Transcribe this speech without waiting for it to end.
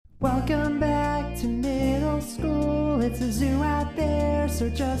Welcome back to middle school. It's a zoo out there, so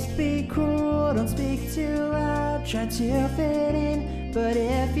just be cool. Don't speak too loud, try to fit in. But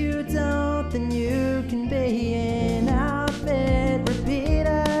if you don't, then you can be an outfit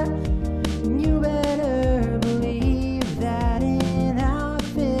repeater. You better believe that an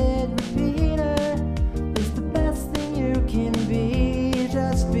outfit repeater is the best thing you can be.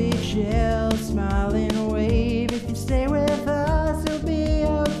 Just be chill, smile and wave. If you stay with us, you'll be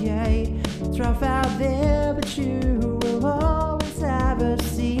okay. It's rough out there, but you will always have a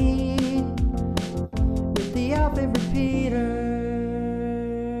seat with the outfit repeaters.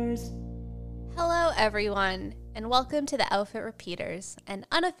 Hello, everyone, and welcome to the Outfit Repeaters, an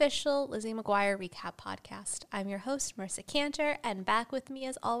unofficial Lizzie McGuire recap podcast. I'm your host, Marisa Cantor, and back with me,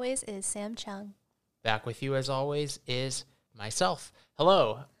 as always, is Sam Chung. Back with you, as always, is myself.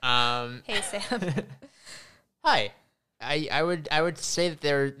 Hello. Hey, Sam. Hi. I would say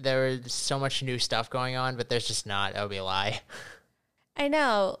that there's so much new stuff going on, but there's just not. That would be a lie. I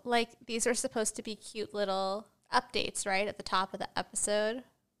know, like, these are supposed to be cute little updates, right, at the top of the episode,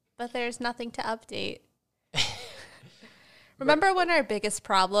 but there's nothing to update. Remember when our biggest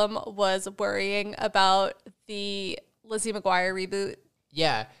problem was worrying about the Lizzie McGuire reboot?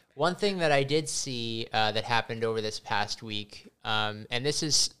 Yeah. One thing that I did see that happened over this past week, and this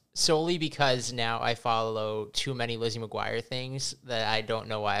is solely because now I follow too many Lizzie McGuire things that I don't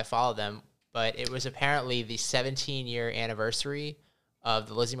know why I follow them, but it was apparently the 17-year anniversary of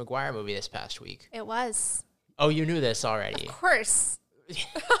the Lizzie McGuire movie this past week. It was. Oh, you knew this already. Of course.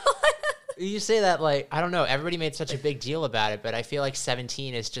 You say that like, I don't know, everybody made such a big deal about it, but I feel like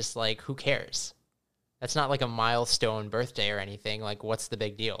 17 is just like, who cares? That's not like a milestone birthday or anything. Like, what's the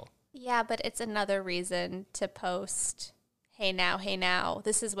big deal? Yeah, but it's another reason to post, hey now,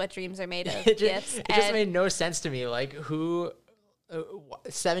 this is what dreams are made of, gifts. It just made no sense to me. Like,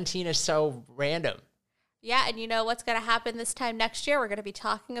 17 is so random. Yeah, and you know what's going to happen this time next year? We're going to be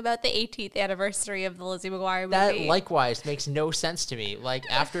talking about the 18th anniversary of the Lizzie McGuire movie. That likewise makes no sense to me. Like,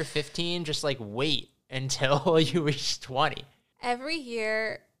 after 15, just like wait until you reach 20. Every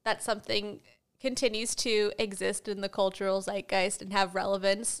year that something continues to exist in the cultural zeitgeist and have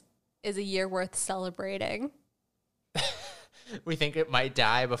relevance is a year worth celebrating. We think it might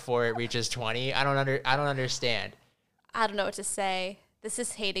die before it reaches 20. I don't understand. I don't know what to say. This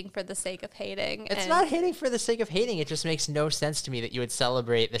is hating for the sake of hating. It's not hating for the sake of hating. It just makes no sense to me that you would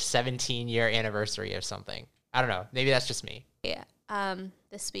celebrate the 17-year anniversary of something. I don't know. Maybe that's just me. Yeah.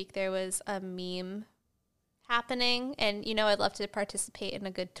 This week there was a meme happening, and you know I'd love to participate in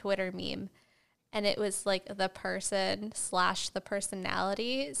a good Twitter meme. And it was like the person / the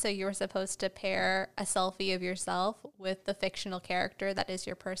personality. So you were supposed to pair a selfie of yourself with the fictional character that is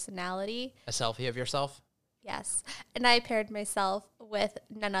your personality. A selfie of yourself? Yes. And I paired myself with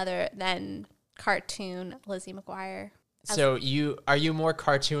none other than cartoon Lizzie McGuire. So are you more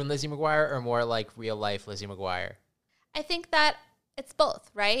cartoon Lizzie McGuire or more like real life Lizzie McGuire? I think that it's both,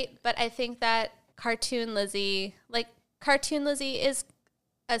 right? But I think that cartoon Lizzie is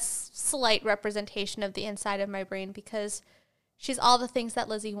a slight representation of the inside of my brain because she's all the things that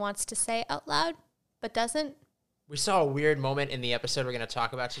Lizzie wants to say out loud, but doesn't. We saw a weird moment in the episode we're going to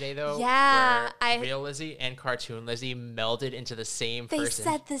talk about today, though. Yeah. Where real Lizzie and cartoon Lizzie melded into the same person. They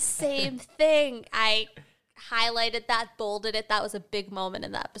said the same thing. I highlighted that, bolded it. That was a big moment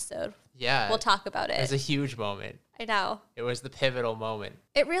in the episode. Yeah. We'll talk about it. It was a huge moment. I know. It was the pivotal moment.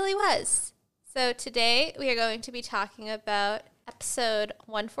 It really was. So today we are going to be talking about episode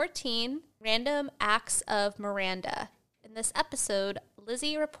 114, Random Acts of Miranda. In this episode,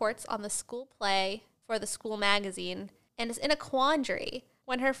 Lizzie reports on the school play for the school magazine and is in a quandary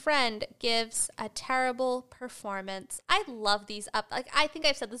when her friend gives a terrible performance. I love these I think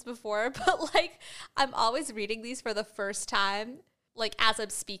I've said this before, but like I'm always reading these for the first time, like as I'm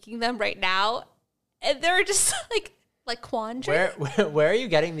speaking them right now, and they're just like quandary. Where are you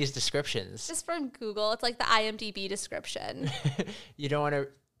getting these descriptions? Just from Google. It's like the IMDb description. You don't want to.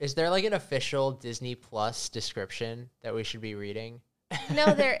 Is there like an official Disney Plus description that we should be reading?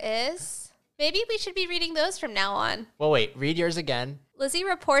 No, there is. Maybe we should be reading those from now on. Well, wait, read yours again. Lizzie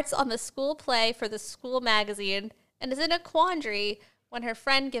reports on the school play for the school magazine and is in a quandary when her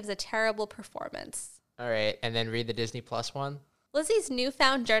friend gives a terrible performance. All right, and then read the Disney Plus one. Lizzie's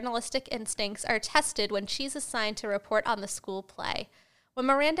newfound journalistic instincts are tested when she's assigned to report on the school play. When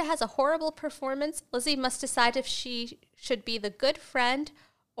Miranda has a horrible performance, Lizzie must decide if she should be the good friend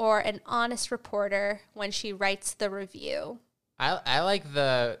or an honest reporter when she writes the review. I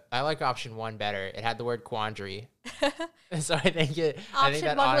like option one better. It had the word quandary. So I think that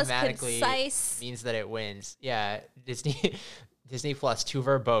Option one was automatically concise. means that it wins. Yeah, Disney Disney Plus, too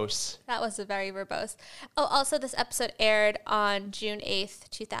verbose. That was a very verbose. Oh, also this episode aired on June 8th,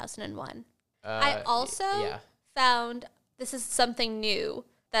 2001. I also found, this is something new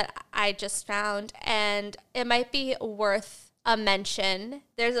that I just found, and it might be worth a mention.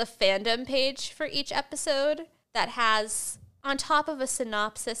 There's a fandom page for each episode that has, on top of a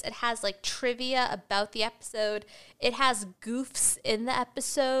synopsis, it has like trivia about the episode. It has goofs in the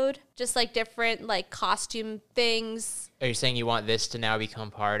episode, just like different like costume things. Are you saying you want this to now become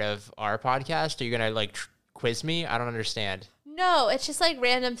part of our podcast? Are you going to like quiz me? I don't understand. No, it's just like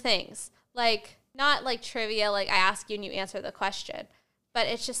random things. Like, not like trivia, like I ask you and you answer the question, but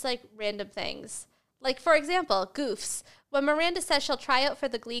it's just like random things. Like, for example, goofs. When Miranda says she'll try out for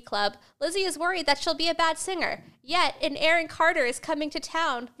the Glee Club, Lizzie is worried that she'll be a bad singer. Yet, an Aaron Carter is coming to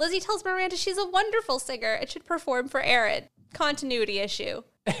town. Lizzie tells Miranda she's a wonderful singer and should perform for Aaron. Continuity issue.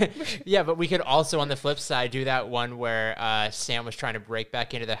 Yeah, but we could also, on the flip side, do that one where Sam was trying to break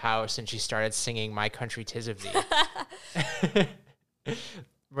back into the house and she started singing My Country 'Tis of Thee.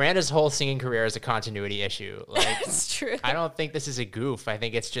 Miranda's whole singing career is a continuity issue. Like, That's true. I don't think this is a goof. I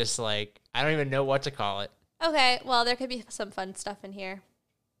think it's just like, I don't even know what to call it. Okay, well, there could be some fun stuff in here.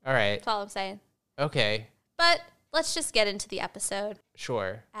 All right. That's all I'm saying. Okay. But let's just get into the episode.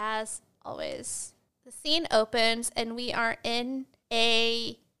 Sure. As always. The scene opens and we are in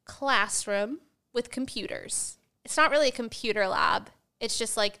a classroom with computers. It's not really a computer lab. It's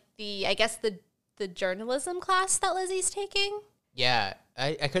just like I guess the journalism class that Lizzie's taking. Yeah.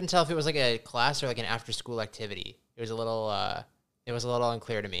 I couldn't tell if it was like a class or like an after school activity. It was a little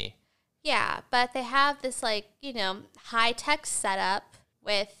unclear to me. Yeah, but they have this like, high-tech setup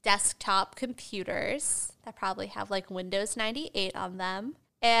with desktop computers that probably have like Windows 98 on them.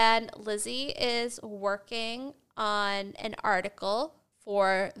 And Lizzie is working on an article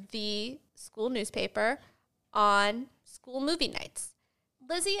for the school newspaper on school movie nights.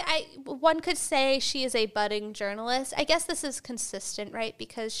 Lizzie, one could say she is a budding journalist. I guess this is consistent, right?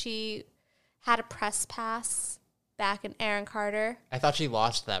 Because she had a press pass back in Aaron Carter. I thought she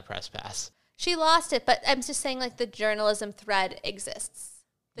lost that press pass. She lost it, but I'm just saying like the journalism thread exists.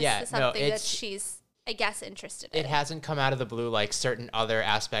 This is something that she's, I guess, interested in. It hasn't come out of the blue like certain other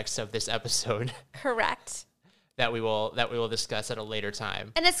aspects of this episode. Correct. that we will discuss at a later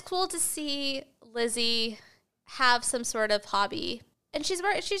time. And it's cool to see Lizzie have some sort of hobby. And she's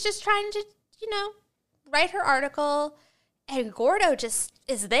just trying to, write her article, and Gordo just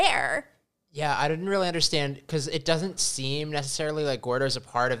is there. Yeah, I didn't really understand, because it doesn't seem necessarily like Gordo's a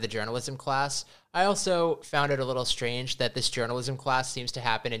part of the journalism class. I also found it a little strange that this journalism class seems to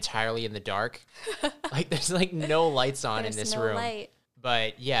happen entirely in the dark. Like, there's like no lights on in this room. Light.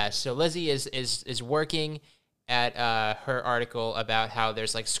 But yeah, so Lizzie is working at her article about how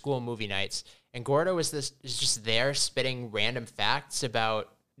there's like school movie nights. And Gordo is just there spitting random facts about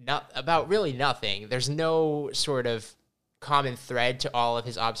really nothing. There's no sort of common thread to all of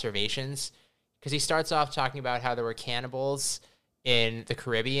his observations, because he starts off talking about how there were cannibals in the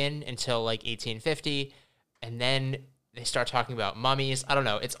Caribbean until like 1850, and then they start talking about mummies. I don't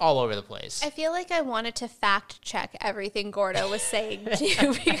know. It's all over the place. I feel like I wanted to fact check everything Gordo was saying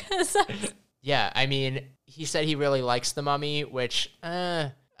too, because yeah, I mean, he said he really likes The Mummy, which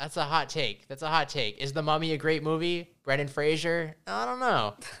that's a hot take. Is The Mummy a great movie? Brendan Fraser? I don't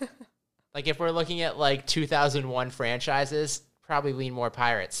know. Like, if we're looking at, like, 2001 franchises, probably lean more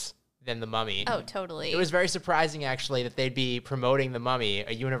Pirates than The Mummy. Oh, totally. It was very surprising, actually, that they'd be promoting The Mummy,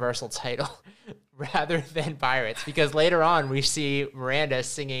 a Universal title, rather than Pirates, because later on we see Miranda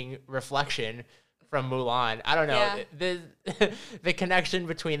singing Reflection from Mulan. I don't know. Yeah. The connection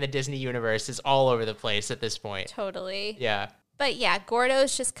between the Disney universe is all over the place at this point. Totally. Yeah. But yeah,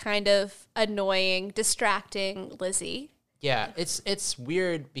 Gordo's just kind of annoying, distracting Lizzie. Yeah, it's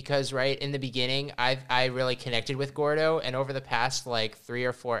weird because, right, in the beginning, I really connected with Gordo, and over the past, like, 3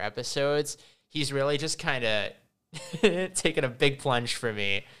 or 4 episodes, he's really just kind of taken a big plunge for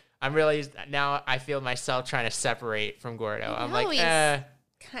me. Now I feel myself trying to separate from Gordo. I'm like,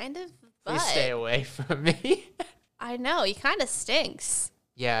 kind of please stay away from me. I know, he kind of stinks.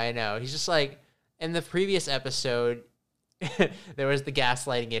 Yeah, I know. He's just like, in the previous episode, there was the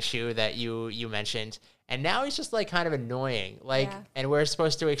gaslighting issue that you mentioned, and now he's just like kind of annoying. Like, yeah. And we're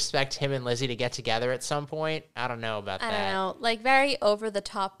supposed to expect him and Lizzie to get together at some point. I don't know about that. I don't know. Like, very over the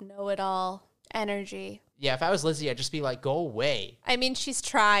top, know-it-all energy. Yeah, if I was Lizzie, I'd just be like, go away. I mean, she's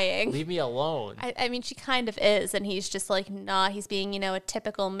trying. Leave me alone. I mean, she kind of is, and he's just like, not. He's being, a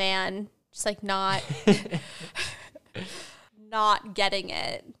typical man, just like not, not getting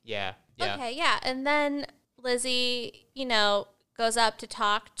it. Yeah. Okay, yeah. And then Lizzie, goes up to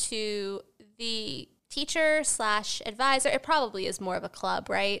talk to the teacher / advisor. It probably is more of a club,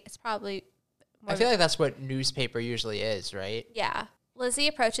 right? It's probably I feel like that's what newspaper usually is, right? Yeah. Lizzie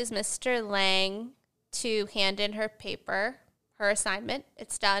approaches Mr. Lang to hand in her paper, her assignment.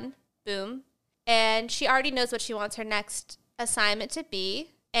 It's done. Boom. And she already knows what she wants her next assignment to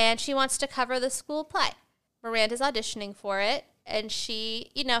be, and she wants to cover the school play. Miranda's auditioning for it, and she,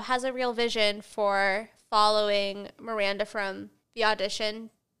 has a real vision for following Miranda from the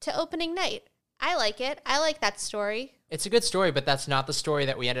audition to opening night. I like it. I like that story. It's a good story, but that's not the story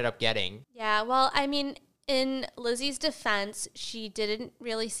that we ended up getting. Yeah, well, I mean, in Lizzie's defense, she didn't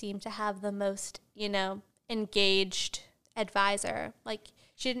really seem to have the most, engaged advisor. Like,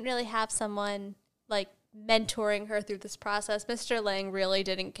 she didn't really have someone, mentoring her through this process. Mr. Lang really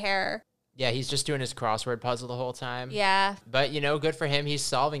didn't care. Yeah, he's just doing his crossword puzzle the whole time. Yeah. But, good for him. He's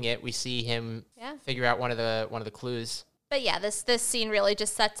solving it. We see him figure out one of the clues. But yeah, this scene really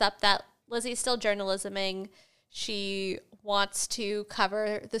just sets up that Lizzie's still journalisming. She wants to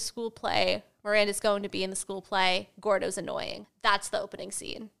cover the school play. Miranda's going to be in the school play. Gordo's annoying. That's the opening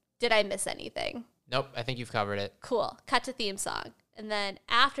scene. Did I miss anything? Nope, I think you've covered it. Cool. Cut to theme song. And then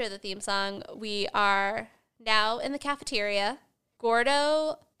after the theme song, we are now in the cafeteria.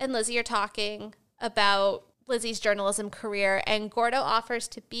 Gordo and Lizzie are talking about Lizzie's journalism career, and Gordo offers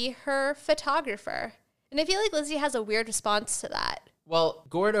to be her photographer. And I feel like Lizzie has a weird response to that. Well,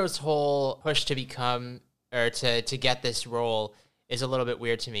 Gordo's whole push to become, or to get this role is a little bit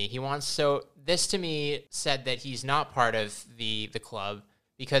weird to me. This to me said that he's not part of the club,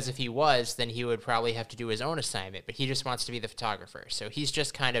 because if he was, then he would probably have to do his own assignment, but he just wants to be the photographer. So he's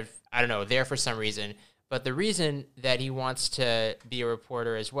just kind of, there for some reason. But the reason that he wants to be a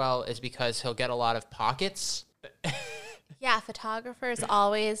reporter as well is because he'll get a lot of pockets. Yeah, photographers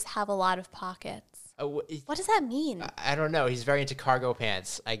always have a lot of pockets. What does that mean? I don't know. He's very into cargo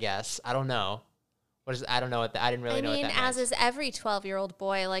pants, I guess. I don't know. I don't know. I didn't really know what that meant. As is every 12-year-old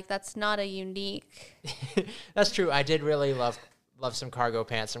boy. That's not a unique. That's true. I did really love some cargo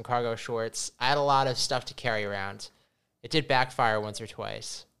pants, some cargo shorts. I had a lot of stuff to carry around. It did backfire once or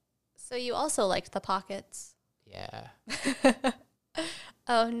twice. So you also liked the pockets. Yeah.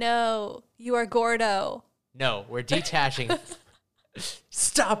 Oh no, you are Gordo. No, we're detaching.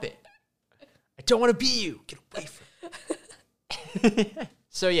 Stop it. I don't want to be you. Get away from me.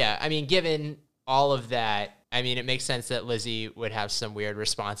 So yeah, given all of that, it makes sense that Lizzie would have some weird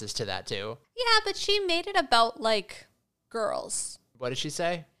responses to that too. Yeah, but she made it about girls. What did she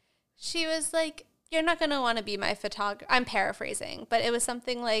say? She was like, you're not going to want to be my photographer. I'm paraphrasing, but it was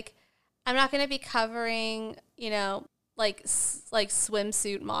something like, I'm not going to be covering,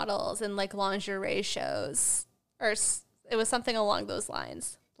 swimsuit models and lingerie shows. Or it was something along those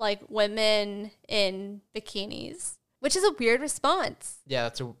lines. Like women in bikinis, which is a weird response. Yeah,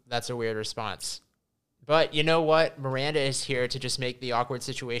 that's a weird response. But you know what? Miranda is here to just make the awkward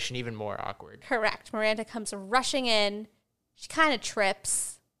situation even more awkward. Correct. Miranda comes rushing in. She kind of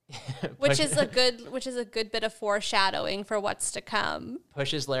trips, which is a good bit of foreshadowing for what's to come.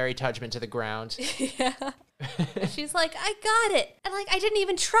 Pushes Larry Tudgman to the ground. Yeah. She's like, I got it. And I didn't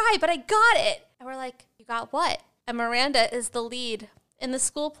even try, but I got it. And we're like, you got what? And Miranda is the lead in the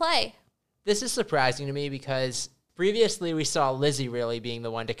school play. This is surprising to me because previously we saw Lizzie really being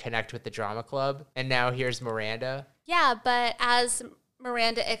the one to connect with the drama club, and now here's Miranda. Yeah, but as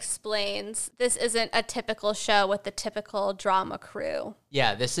Miranda explains, this isn't a typical show with the typical drama crew.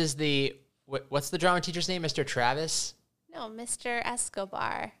 Yeah, this is what's the drama teacher's name? Mr. Travis? No, Mr.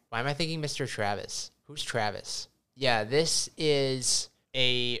 Escobar. Why am I thinking Mr. Travis? Who's Travis? Yeah, this is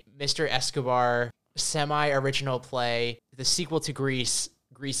a Mr. Escobar semi-original play, the sequel to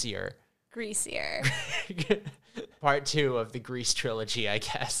Greasier. Part 2 of the Grease trilogy, I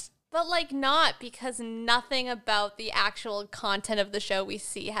guess. But not, because nothing about the actual content of the show we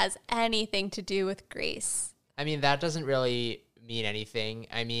see has anything to do with Grease. That doesn't really mean anything.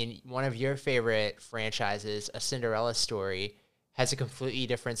 One of your favorite franchises, A Cinderella Story, has a completely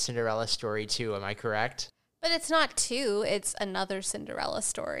different Cinderella story too. Am I correct? But it's not 2. It's another Cinderella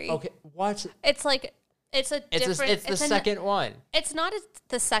story. Okay, what? It's the second one. It's not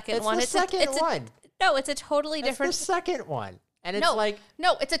the second one. It's the second one. No, it's a totally different. It's the second one. And it's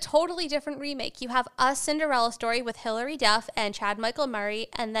No, it's a totally different remake. You have A Cinderella Story with Hilary Duff and Chad Michael Murray,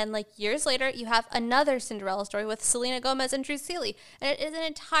 and then years later, you have another Cinderella Story with Selena Gomez and Drew Seeley. And it is an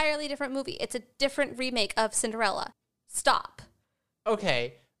entirely different movie. It's a different remake of Cinderella. Stop.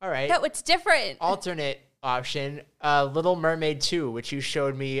 Okay, all right. No, it's different. Alternate option, Little Mermaid 2, which you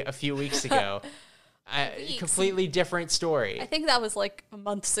showed me a few weeks ago. Completely different story. I think that was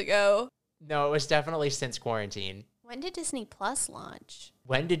months ago. No, it was definitely since quarantine. When did Disney Plus launch?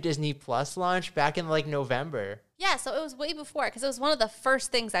 When did Disney Plus launch? Back in like November. Yeah, so it was way before because it was one of the first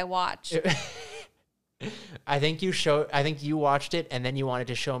things I watched. I think you watched it and then you wanted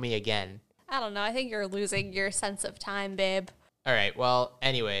to show me again. I don't know. I think you're losing your sense of time, babe. All right. Well,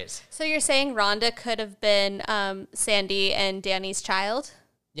 anyways. So you're saying Rhonda could have been Sandy and Danny's child?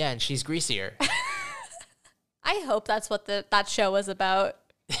 Yeah, and she's greasier. I hope that's what that show was about.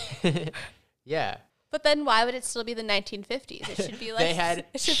 Yeah. But then why would it still be the 1950s? It should be like they had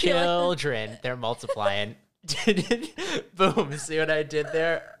children. They're multiplying. Boom. See what I did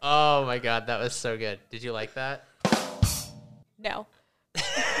there? Oh my God, that was so good. Did you like that? No.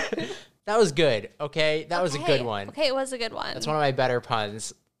 That was good. Okay, that was a good one. Okay, it was a good one. That's one of my better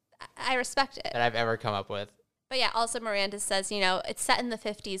puns I respect it. that I've ever come up with. But yeah, also Miranda says, it's set in the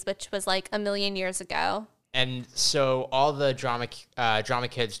 50s, which was like a million years ago. And so all the drama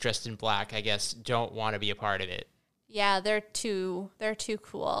kids dressed in black, I guess, don't want to be a part of it. Yeah, they're too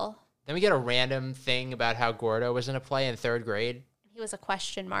cool. Then we get a random thing about how Gordo was in a play in 3rd grade. He was a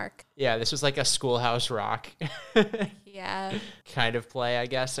question mark. Yeah, this was like a Schoolhouse Rock Yeah. kind of play, I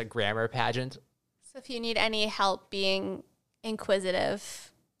guess, a grammar pageant. So if you need any help being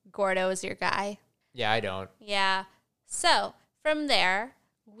inquisitive, Gordo is your guy. Yeah, I don't. Yeah. So from there,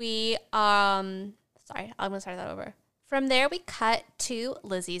 we sorry, I'm gonna start that over. From there, we cut to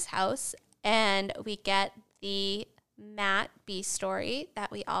Lizzie's house, and we get the Matt B story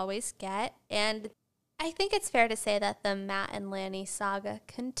that we always get. And I think it's fair to say that the Matt and Lanny saga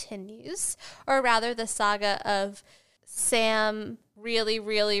continues, or rather the saga of Sam really,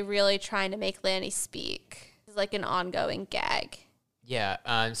 really, really trying to make Lanny speak. It's like an ongoing gag. Yeah,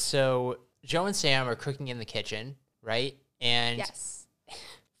 so Joe and Sam are cooking in the kitchen, right? And yes,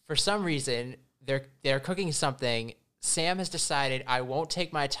 for some reason, they're cooking something. Sam has decided, I won't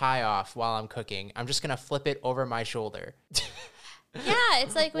take my tie off while I'm cooking. I'm just going to flip it over my shoulder. Yeah,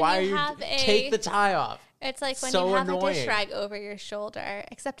 it's like when you have take the tie off. It's like when So you have annoying. a dish rag over your shoulder,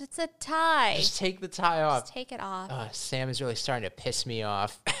 except it's a tie. Just take the tie off. Just take it off. Sam is really starting to piss me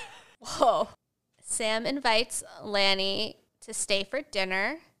off. Whoa. Sam invites Lanny to stay for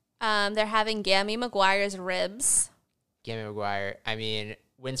dinner. They're having Gammy McGuire's ribs. Gammy McGuire. I mean,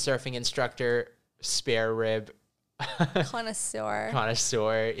 windsurfing instructor, spare rib.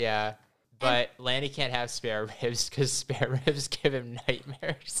 Connoisseur, yeah. But Lanny can't have spare ribs because spare ribs give him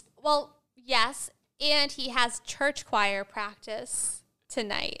nightmares. Well, yes, and he has church choir practice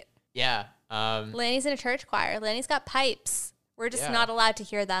tonight. Yeah. Lanny's in a church choir. Lanny's got pipes. We're just not allowed to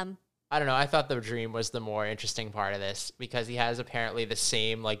hear them. I don't know. I thought the dream was the more interesting part of this because he has apparently the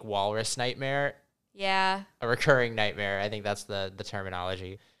same like walrus nightmare. Yeah. A recurring nightmare. I think that's the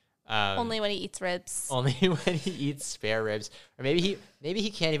terminology. Only when he eats ribs. Only when he eats spare ribs. Or maybe he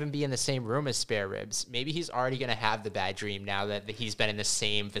can't even be in the same room as spare ribs. Maybe he's already going to have the bad dream now that he's been in the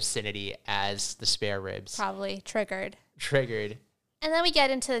same vicinity as the spare ribs. Probably triggered. And then we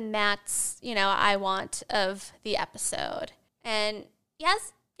get into Matt's, I want of the episode. And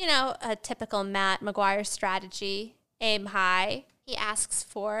yes, a typical Matt McGuire strategy, aim high. He asks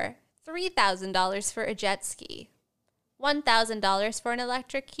for $3,000 for a jet ski. $1,000 for an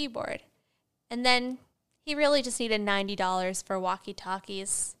electric keyboard. And then he really just needed $90 for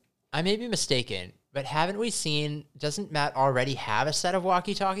walkie-talkies. I may be mistaken, but doesn't Matt already have a set of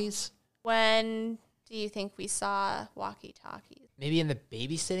walkie-talkies? When do you think we saw walkie-talkies? Maybe in the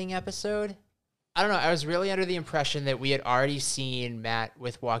babysitting episode? I don't know. I was really under the impression that we had already seen Matt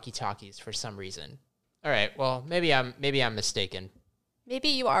with walkie-talkies for some reason. All right, well, maybe I'm mistaken. Maybe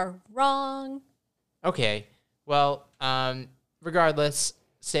you are wrong. Okay. Well, regardless,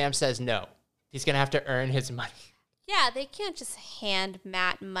 Sam says no. He's going to have to earn his money. Yeah, they can't just hand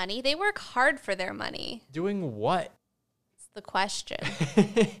Matt money. They work hard for their money. Doing what? It's the question.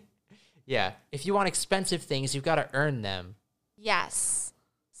 Yeah, if you want expensive things, you've got to earn them. Yes.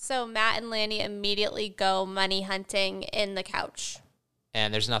 So Matt and Lanny immediately go money hunting in the couch.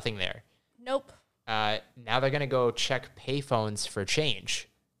 And there's nothing there. Nope. Now they're going to go check payphones for change.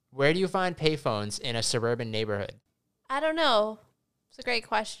 Where do you find payphones in a suburban neighborhood? I don't know. It's a great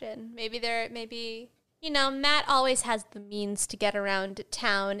question. Maybe Matt always has the means to get around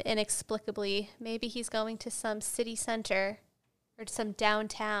town inexplicably. Maybe he's going to some city center or to some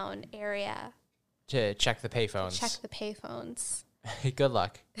downtown area. To check the payphones. Good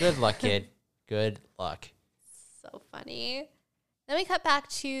luck. Good luck, kid. Good luck. So funny. Then we cut back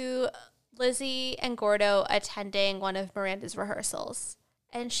to Lizzie and Gordo attending one of Miranda's rehearsals.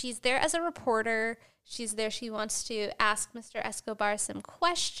 And she's there as a reporter. She's there. She wants to ask Mr. Escobar some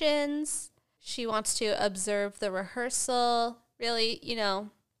questions. She wants to observe the rehearsal. Really,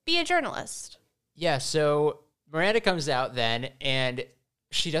 be a journalist. Yeah, so Miranda comes out then, and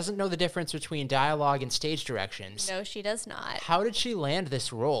She doesn't know the difference between dialogue and stage directions. No, she does not. How did she land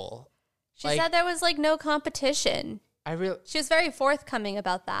this role? She said there was like no competition. She was very forthcoming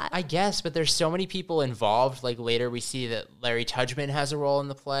about that. I guess, but there's so many people involved. Like later we see that Larry Tudgman has a role in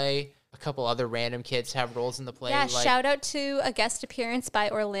the play. A couple other random kids have roles in the play. Yeah, shout out to a guest appearance by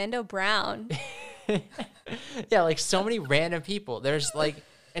Orlando Brown. Yeah, like so many random people. There's like,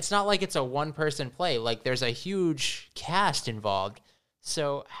 it's not like it's a one-person play. Like there's a huge cast involved.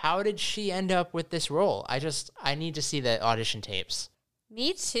 So how did she end up with this role? I need to see the audition tapes.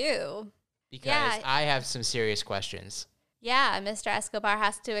 Me too. Because I have some serious questions. Yeah, Mr. Escobar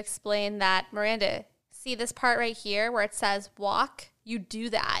has to explain that, Miranda, see this part right here where it says walk? You do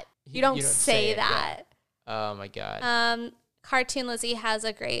that. You don't say that. Yeah. Oh, my God. Cartoon Lizzie has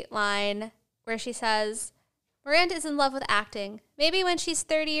a great line where she says, Miranda is in love with acting. Maybe when she's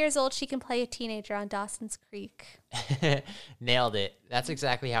 30 years old, she can play a teenager on Dawson's Creek. Nailed it. That's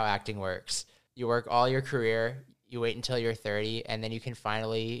exactly how acting works. You work all your career, you wait until you're 30, and then you can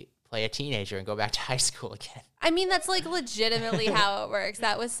finally play a teenager and go back to high school again. I mean, that's like legitimately how it works.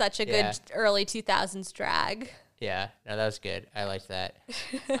 That was such a good early 2000s drag. Yeah, no, that was good. I liked that.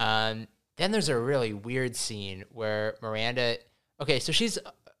 Then there's a really weird scene where Miranda, okay, so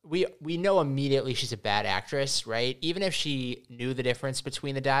we know immediately she's a bad actress, right? Even if she knew the difference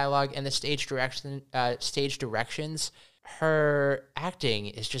between the dialogue and the stage directions, her acting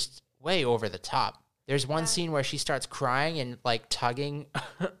is just way over the top. There's one scene where she starts crying and like tugging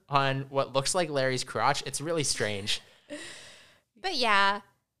on what looks like Larry's crotch. It's really strange. But yeah,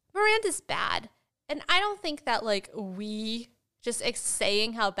 Miranda's bad. And I don't think that like we just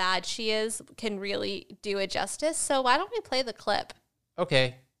saying how bad she is can really do it justice. So why don't we play the clip?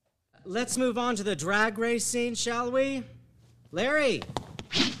 Okay. Let's move on to the drag race scene, shall we? Larry!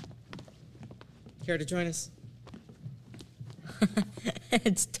 Care to join us?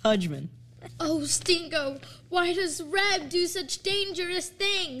 It's Tudgman. Oh, Stingo, why does Reb do such dangerous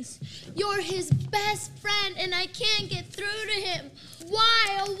things? You're his best friend and I can't get through to him.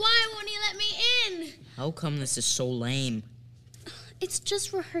 Why, oh why won't he let me in? How come this is so lame? It's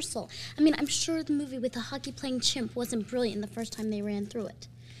just rehearsal. I mean, I'm sure the movie with the hockey-playing chimp wasn't brilliant the first time they ran through it.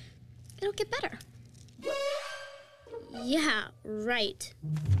 It'll get better. Yeah, right.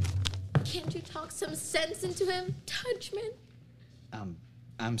 Can't you talk some sense into him, Tudgman?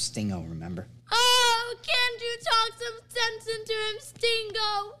 I'm Stingo, remember? Oh, can't you talk some sense into him,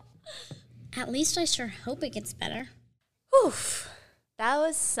 Stingo? At least I sure hope it gets better. Oof, that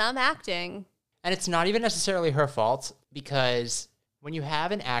was some acting. And it's not even necessarily her fault, because when you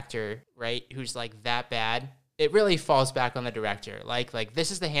have an actor, right, who's like that bad, it really falls back on the director. Like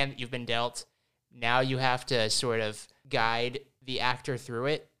this is the hand that you've been dealt. Now you have to sort of guide the actor through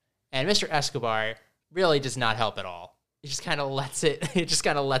it. And Mr. Escobar really does not help at all. He just kind of lets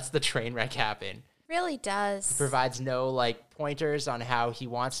the train wreck happen. Really does. He provides no like pointers on how he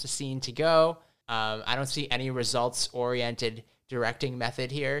wants the scene to go. I don't see any results-oriented directing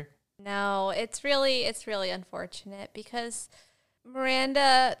method here. No, it's really unfortunate because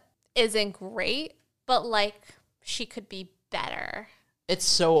Miranda isn't great, but like she could be better. It's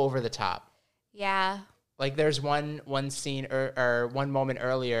so over the top. Yeah. Like there's one scene or one moment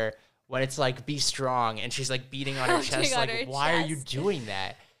earlier when it's like, be strong, and she's like beating on her chest. Like, why are you doing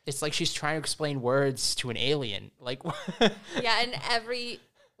that? It's like she's trying to explain words to an alien. Like, yeah, and every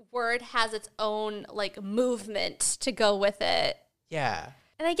word has its own like movement to go with it. Yeah.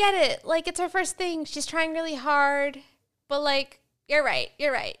 And I get it. Like, it's her first thing. She's trying really hard. But like, you're right.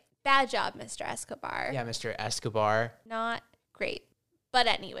 Bad job, Mr. Escobar. Yeah, Mr. Escobar. Not great. But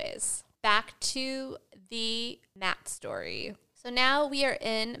anyways, back to the Matt story. So now we are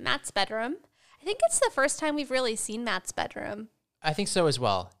in Matt's bedroom. I think it's the first time we've really seen Matt's bedroom. I think so as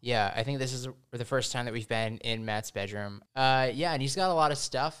well. Yeah, I think this is the first time that we've been in Matt's bedroom. Yeah, and he's got a lot of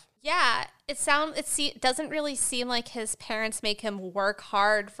stuff. Yeah, it doesn't really seem like his parents make him work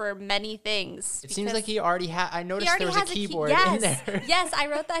hard for many things. It seems like he already had. I noticed there was a keyboard in there. Yes, I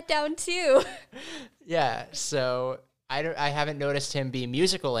wrote that down too. Yeah, so I haven't noticed him be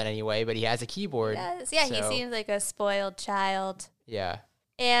musical in any way, but he has a keyboard. Yes, yeah, so. He seems like a spoiled child. Yeah.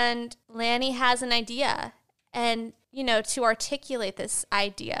 And Lanny has an idea. And, you know, to articulate this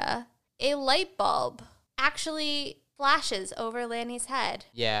idea, a light bulb actually flashes over Lanny's head.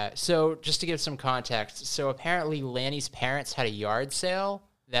 Yeah, so just to give some context, so apparently Lanny's parents had a yard sale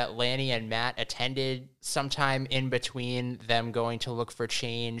that Lanny and Matt attended sometime in between them going to look for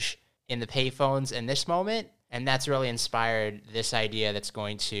change in the payphones in this moment. And that's really inspired this idea that's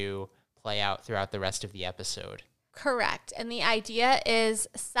going to play out throughout the rest of the episode. Correct. And the idea is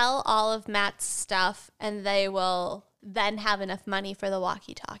sell all of Matt's stuff and they will then have enough money for the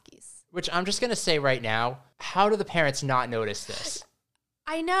walkie-talkies. Which I'm just going to say right now, how do the parents not notice this?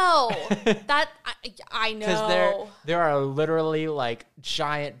 I know. I know. Because there are literally like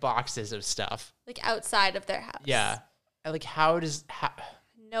giant boxes of stuff. Like outside of their house. Yeah. Like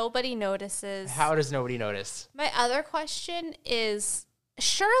Nobody notices. How does nobody notice? My other question is,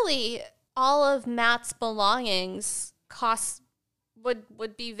 surely all of Matt's belongings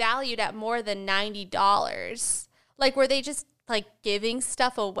would be valued at more than $90. Like, were they just like giving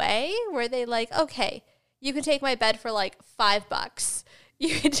stuff away? Were they like, okay, you can take my bed for like $5.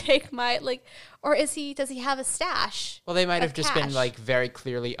 You can take my or does he have a stash? Well, they might have just cash? been like very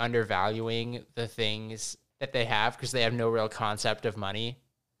clearly undervaluing the things that they have because they have no real concept of money.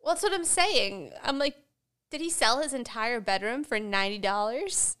 Well, that's what I'm saying. I'm like, did he sell his entire bedroom for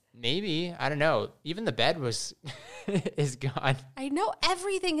 $90? Maybe. I don't know. Even the bed is gone. I know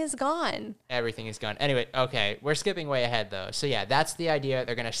everything is gone. Everything is gone. Anyway, okay. We're skipping way ahead, though. So, yeah, that's the idea.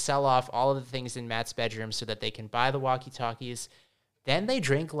 They're going to sell off all of the things in Matt's bedroom so that they can buy the walkie-talkies. Then they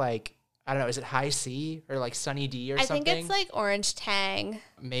drink, like, I don't know, is it High C or, like, Sunny D or something? I think it's, like, Orange Tang.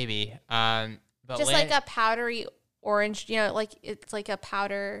 Maybe. But just, like, a powdery orange, like, it's like a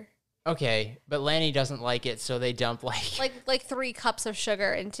powder. Okay, but Lanny doesn't like it, so they dump, like 3 cups of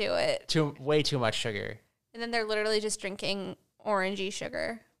sugar into it. Way too much sugar. And then they're literally just drinking orangey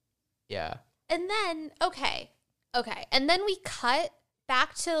sugar. Yeah. And then, okay. And then we cut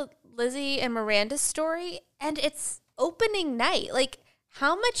back to Lizzie and Miranda's story, and it's opening night. Like,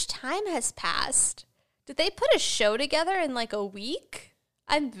 how much time has passed? Did they put a show together in, like, a week?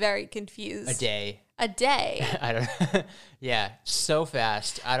 I'm very confused. A day. I don't know. Yeah, so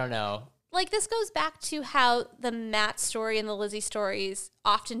fast. I don't know. Like, this goes back to how the Matt story and the Lizzie stories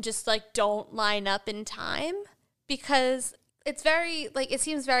often just, like, don't line up in time, because it's very, like, it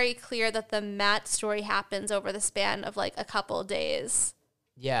seems very clear that the Matt story happens over the span of, like, a couple of days.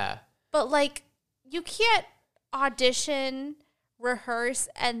 Yeah. But, like, you can't audition, rehearse,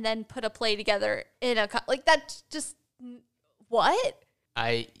 and then put a play together in like, that's just, what?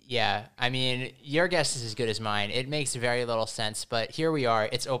 I mean, your guess is as good as mine. It makes very little sense, but here we are.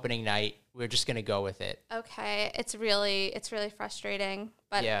 It's opening night. We're just going to go with it. Okay. It's really frustrating,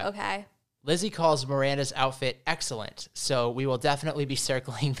 but yeah. Okay. Lizzie calls Miranda's outfit excellent, so we will definitely be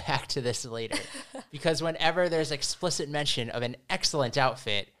circling back to this later. Because whenever there's explicit mention of an excellent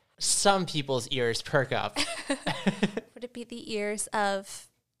outfit, some people's ears perk up. Would it be the ears of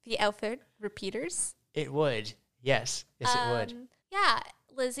the outfit repeaters? It would. Yes. Yes, it would. Yeah,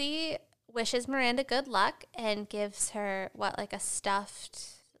 Lizzie wishes Miranda good luck and gives her, like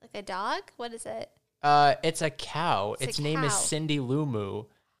a dog? What is it? It's a cow. Its name is Cindy Lumu.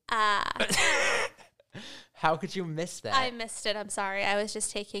 How could you miss that? I missed it. I'm sorry. I was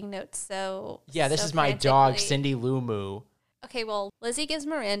just taking notes. Yeah, this is my dog, Cindy Lumu. Okay, well, Lizzie gives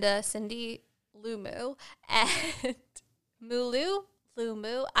Miranda Cindy Lumu and Mulu?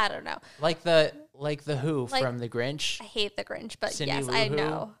 Lumu? I don't know. Like the Who from The Grinch. I hate The Grinch, but Cindy yes, Lou I Who.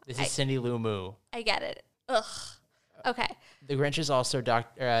 know. This is Cindy Lumu. I get it. Ugh. Okay. The Grinch is also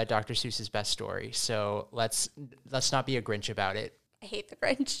Dr. Seuss's best story, so let's not be a Grinch about it. I hate The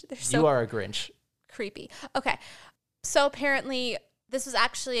Grinch. You are a Grinch. Creepy. Okay. So apparently this was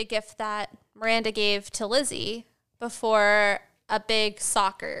actually a gift that Miranda gave to Lizzie before a big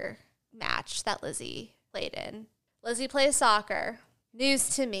soccer match that Lizzie played in. Lizzie plays soccer. News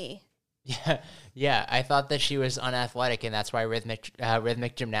to me. Yeah. I thought that she was unathletic, and that's why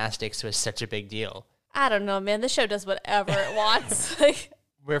rhythmic gymnastics was such a big deal. I don't know, man. The show does whatever it wants.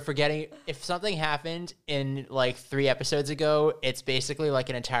 We're forgetting if something happened in like 3 episodes ago, it's basically like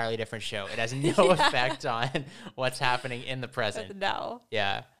an entirely different show. It has no effect on what's happening in the present. No.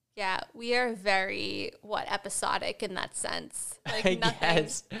 Yeah. Yeah, we are very episodic in that sense. Like I nothing.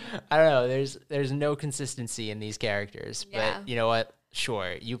 guess. I don't know. There's no consistency in these characters. Yeah. But you know what?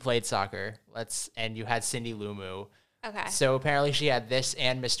 Sure, you played soccer. And you had Cindy Lumu. Okay. So apparently she had this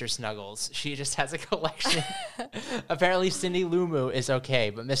and Mr. Snuggles. She just has a collection. Apparently Cindy Lumu is okay,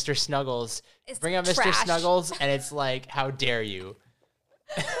 but Mr. Snuggles, bring up Mr. Snuggles, and it's like, how dare you?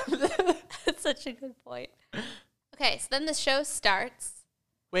 That's such a good point. Okay, so then the show starts.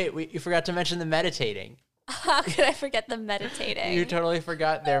 Wait, you forgot to mention the meditating. How could I forget the meditating? You totally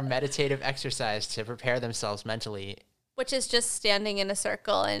forgot their meditative exercise to prepare themselves mentally. Which is just standing in a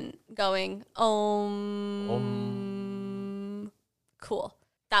circle and going, Om. Cool.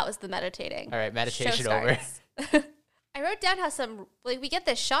 That was the meditating. All right, meditation over. I wrote down how we get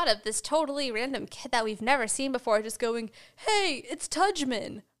this shot of this totally random kid that we've never seen before just going, hey, it's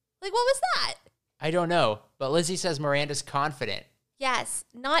Tudgman. Like, what was that? I don't know, but Lizzie says Miranda's confident. Yes,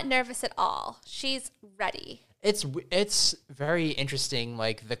 not nervous at all. She's ready. It's very interesting,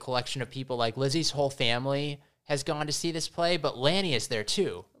 like the collection of people. Like Lizzie's whole family has gone to see this play, but Lanny is there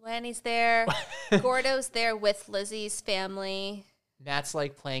too. Lanny's there. Gordo's there with Lizzie's family. Matt's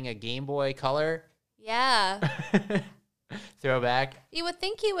like playing a Game Boy Color. Yeah. Throwback. You would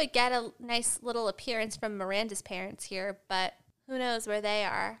think you would get a nice little appearance from Miranda's parents here, but who knows where they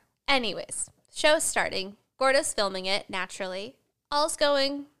are. Anyways, show's starting. Gordo's filming it, naturally. All's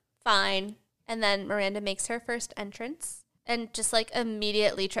going fine. And then Miranda makes her first entrance and just like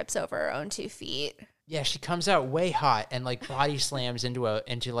immediately trips over her own 2 feet. Yeah, she comes out way hot and like body slams into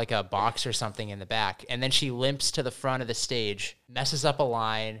like a box or something in the back, and then she limps to the front of the stage, messes up a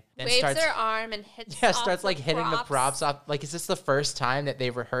line, then waves starts her arm and hits. Yeah, off starts like hitting the props. props off. Like, is this the first time that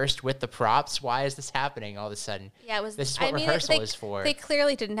they've rehearsed with the props? Why is this happening all of a sudden? Yeah, it was. This is what rehearsal is for. They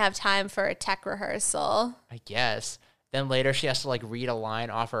clearly didn't have time for a tech rehearsal. I guess. Then later she has to like read a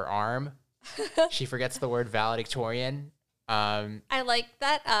line off her arm. She forgets the word valedictorian. I like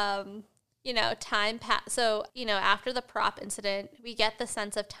that. Time So, after the prop incident, we get the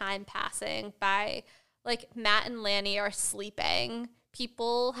sense of time passing by, like, Matt and Lanny are sleeping.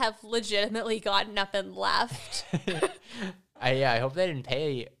 People have legitimately gotten up and left. I hope they didn't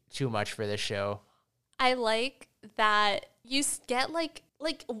pay too much for this show. I like that you get, like,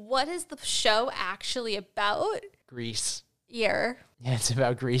 what is the show actually about? Grease. Yeah, it's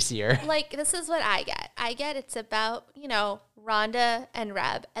about Greasier. Like, this is what I get. It's about, Rhonda and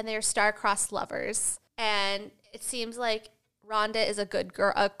Reb, and they're star-crossed lovers. And it seems like Rhonda is a good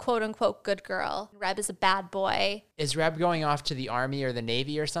girl, a quote-unquote good girl. Reb is a bad boy. Is Reb going off to the Army or the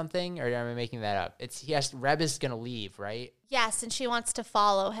Navy or something? Or am I making that up? Reb is going to leave, right? Yes, and she wants to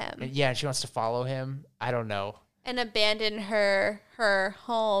follow him. Yeah, and she wants to follow him. I don't know. And abandon her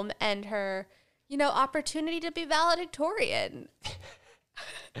home and her, opportunity to be valedictorian.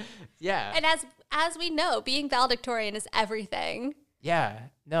 Yeah. And as we know, being valedictorian is everything. Yeah.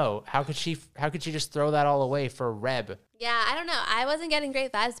 No. How could she just throw that all away for Reb? Yeah, I don't know. I wasn't getting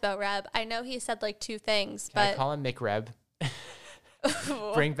great vibes about Reb. I know he said like 2 things, Can but I call him McReb?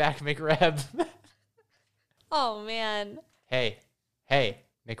 Bring back McReb. Oh man. Hey,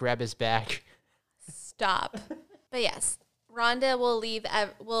 McReb is back. Stop. But yes, Rhonda will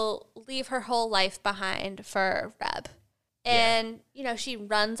leave her whole life behind for Reb. And, she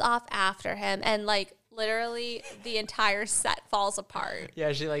runs off after him, and, like, literally the entire set falls apart.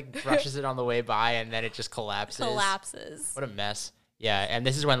 Yeah, she, like, brushes it on the way by, and then it just collapses. What a mess. Yeah, and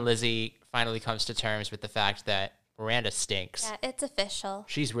this is when Lizzie finally comes to terms with the fact that Miranda stinks. Yeah, it's official.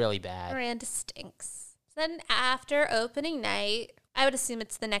 She's really bad. Miranda stinks. Then after opening night, I would assume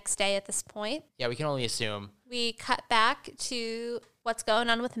it's the next day at this point. Yeah, we can only assume. We cut back to what's going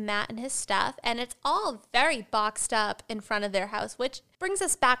on with Matt and his stuff, and it's all very boxed up in front of their house, which brings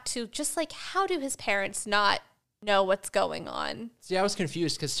us back to just like, how do his parents not know what's going on? See, I was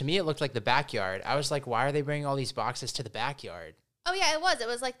confused because to me it looked like the backyard. I was like, why are they bringing all these boxes to the backyard? Oh, yeah, it was. It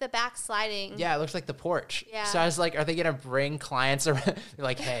was like the back sliding. Yeah, it looks like the porch. Yeah. So I was like, are they going to bring clients around? They're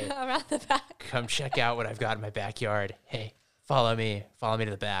like, hey, around the back. Come check out what I've got in my backyard. Hey, follow me to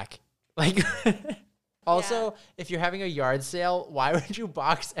the back. Like, also, if you're having a yard sale, why would you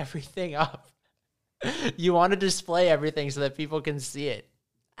box everything up? You want to display everything so that people can see it.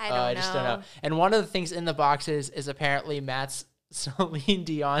 I just don't know. And one of the things in the boxes is apparently Matt's Celine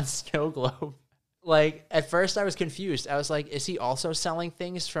Dion snow globe. Like, at first I was confused. I was like, is he also selling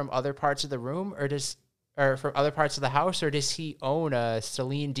things from other parts of the room or from other parts of the house, or does he own a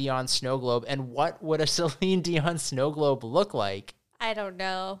Celine Dion snow globe? And what would a Celine Dion snow globe look like? I don't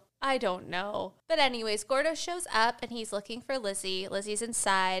know. But anyways, Gordo shows up and he's looking for Lizzie. Lizzie's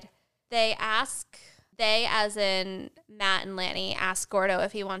inside. They as in Matt and Lanny, ask Gordo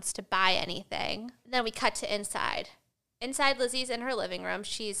if he wants to buy anything. And then we cut to inside. Inside, Lizzie's in her living room.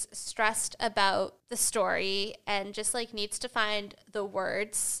 She's stressed about the story and just like needs to find the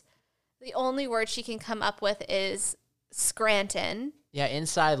words. The only word she can come up with is Scranton. Yeah,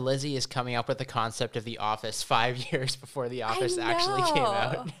 inside, Lizzie is coming up with the concept of The Office 5 years before The Office actually came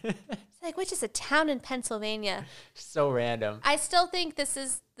out. It's like, which is a town in Pennsylvania. So random. I still think this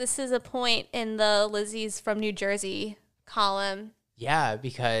is a point in the Lizzie's from New Jersey column. Yeah,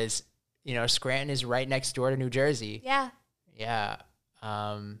 because, Scranton is right next door to New Jersey. Yeah. Yeah.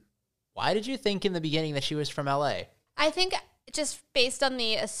 Why did you think in the beginning that she was from LA? I think just based on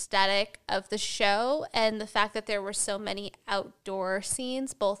the aesthetic of the show and the fact that there were so many outdoor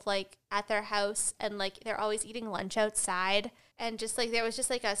scenes, both like at their house and like they're always eating lunch outside. And just like there was just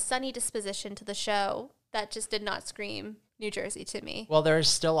like a sunny disposition to the show that just did not scream New Jersey to me. Well, there's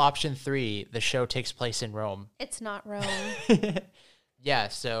still option 3. The show takes place in Rome. It's not Rome. Yeah,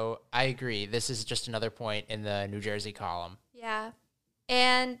 so I agree. This is just another point in the New Jersey column. Yeah.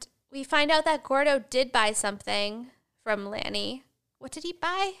 And we find out that Gordo did buy something from Lanny. What did he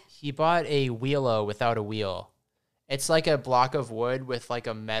buy? He bought a wheelo without a wheel. It's like a block of wood with like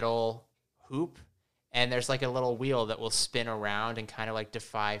a metal hoop, and there's like a little wheel that will spin around and kind of like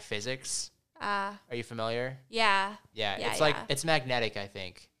defy physics. Are you familiar? Yeah. Yeah, it's like, it's magnetic, I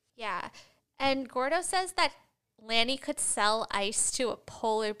think. Yeah. And Gordo says that Lanny could sell ice to a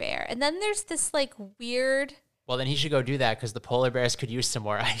polar bear. And then there's this like weird... Well, then he should go do that because the polar bears could use some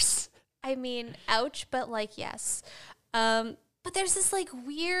more ice. I mean, ouch, but like, yes. But there's this like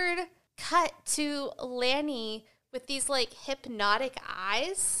weird cut to Lanny with these like hypnotic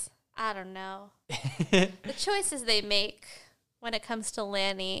eyes. I don't know. The choices they make when it comes to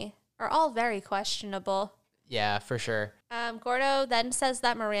Lanny are all very questionable. Yeah, for sure. Gordo then says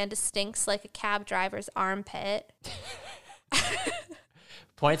that Miranda stinks like a cab driver's armpit.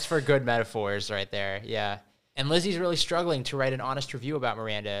 Points for good metaphors right there. Yeah. And Lizzie's really struggling to write an honest review about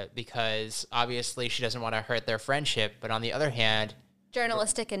Miranda because obviously she doesn't want to hurt their friendship. But on the other hand...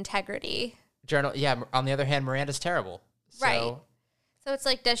 Journalistic integrity. On the other hand, Miranda's terrible. Right. So it's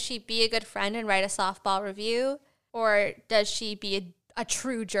like, does she be a good friend and write a softball review? Or does she be a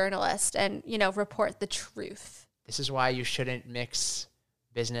true journalist and, you know, report the truth? This is why you shouldn't mix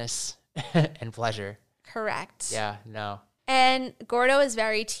business and pleasure. Correct. Yeah, no. And Gordo is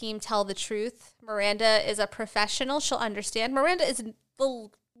very team tell the truth. Miranda is a professional. She'll understand. Miranda is the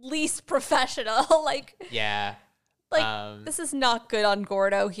least professional. Yeah. This is not good on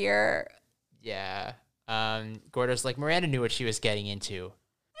Gordo here. Yeah. Gordo's like, Miranda knew what she was getting into.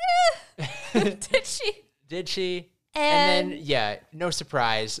 Did she? Did she? And then, yeah, no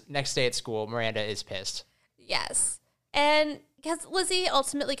surprise. Next day at school, Miranda is pissed. Yes. And because Lizzie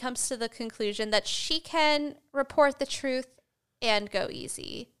ultimately comes to the conclusion that she can report the truth and go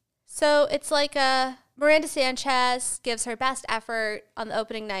easy. So it's like Miranda Sanchez gives her best effort on the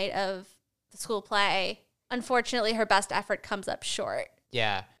opening night of the school play. Unfortunately, her best effort comes up short.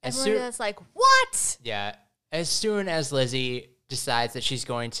 Yeah. And Miranda's like, what? Yeah. As soon as Lizzie decides that she's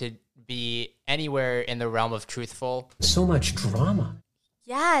going to be anywhere in the realm of truthful. So much drama.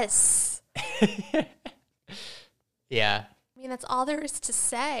 Yes. Yeah. I mean, that's all there is to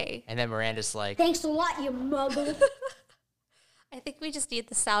say. And then Miranda's like, thanks a lot, you muggle. I think we just need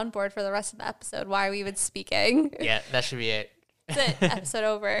the soundboard for the rest of the episode. Why are we even speaking? Yeah, that should be it. That's it. Episode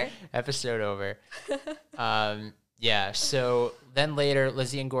over. Episode over. Yeah, so then later,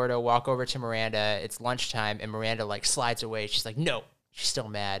 Lizzie and Gordo walk over to Miranda. It's lunchtime, and Miranda, slides away. She's like, no. She's still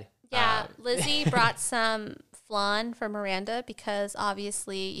mad. Yeah, Lizzie brought some flan for Miranda because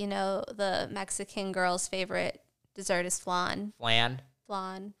obviously, you know, the Mexican girl's favorite dessert is flan. Flan?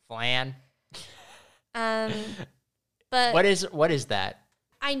 Flan. But what is that?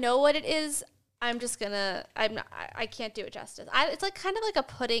 I know what it is. I can't do it justice. It's like kind of like a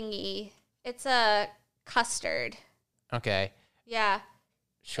puddingy. It's a custard. Okay. Yeah.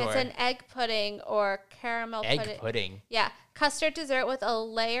 Sure. It's an egg pudding or caramel pudding. Egg pudding? Yeah. Custard dessert with a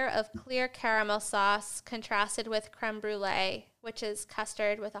layer of clear caramel sauce contrasted with creme brulee, which is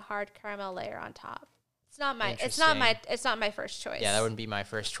custard with a hard caramel layer on top. It's not my first choice. Yeah, that wouldn't be my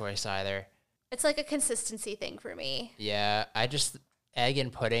first choice either. It's like a consistency thing for me. Yeah, egg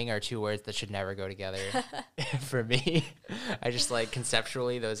and pudding are two words that should never go together for me. I just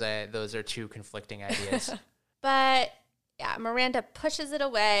conceptually, those are two conflicting ideas. But yeah, Miranda pushes it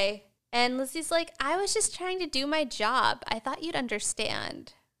away. And Lizzie's like, I was just trying to do my job. I thought you'd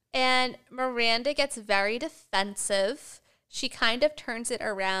understand. And Miranda gets very defensive. She kind of turns it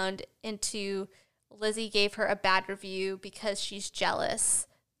around into Lizzie gave her a bad review because she's jealous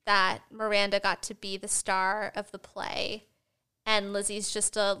that Miranda got to be the star of the play. And Lizzie's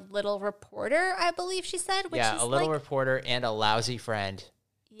just a little reporter, I believe she said. Which is a little reporter and a lousy friend.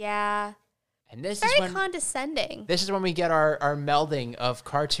 Yeah. And this very is when, condescending. This is when we get our melding of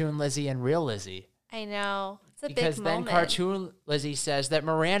cartoon Lizzie and real Lizzie. I know. It's a big because moment. Then cartoon Lizzie says that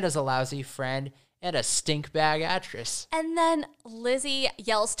Miranda's a lousy friend and a stink bag actress. And then Lizzie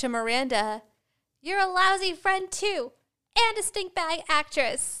yells to Miranda, you're a lousy friend too, and a stink bag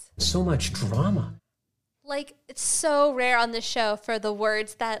actress. So much drama. It's so rare on this show for the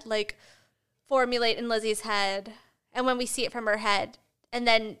words that formulate in Lizzie's head, and when we see it from her head, and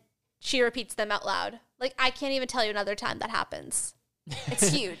then she repeats them out loud. I can't even tell you another time that happens. It's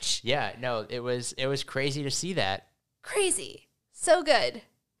huge. Yeah, no, it was crazy to see that. Crazy. So good.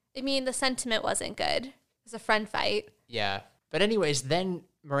 I mean, the sentiment wasn't good. It was a friend fight. Yeah. But anyways, then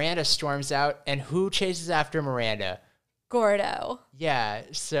Miranda storms out, and who chases after Miranda? Gordo. Yeah,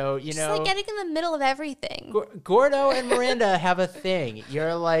 so, you Just know. like getting in the middle of everything. Gordo and Miranda have a thing.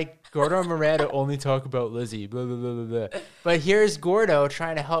 You're like, Gordo and Miranda only talk about Lizzie, blah, blah, blah, blah, blah. But here's Gordo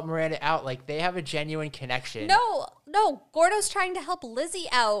trying to help Miranda out. Like, they have a genuine connection. No, Gordo's trying to help Lizzie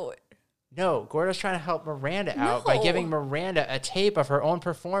out. No, Gordo's trying to help Miranda out by giving Miranda a tape of her own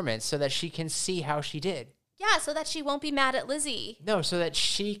performance so that she can see how she did. Yeah, so that she won't be mad at Lizzie. No, so that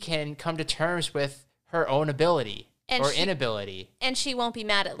she can come to terms with her own ability inability. And she won't be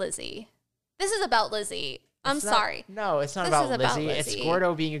mad at Lizzie. This is about Lizzie. I'm sorry. No, it's not This about is about Lizzie. Lizzie. It's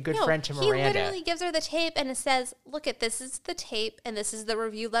Gordo being a good friend to Miranda. He literally gives her the tape and it says, look at this is the tape and this is the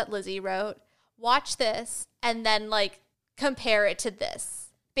review that Lizzie wrote. Watch this and then like compare it to this.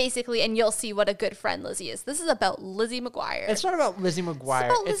 Basically, and you'll see what a good friend Lizzie is. This is about Lizzie McGuire. It's not about Lizzie McGuire.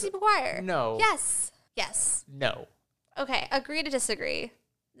 It's about Lizzie McGuire. No. Yes. No. Okay, agree to disagree.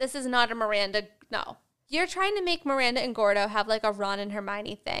 This is not a Miranda. No. You're trying to make Miranda and Gordo have like a Ron and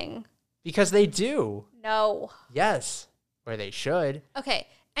Hermione thing. Because they do. No. Yes. Or they should. Okay,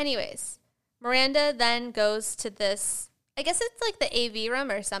 anyways. Miranda then goes to this, I guess it's like the AV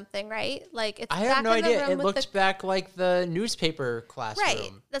room or something, right? Like it's I have no back in the idea. room It with looks back like the newspaper classroom.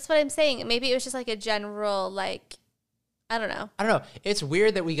 Right. That's what I'm saying. Maybe it was just like a general, like, I don't know. It's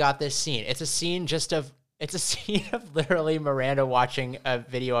weird that we got this scene. It's a scene of literally Miranda watching a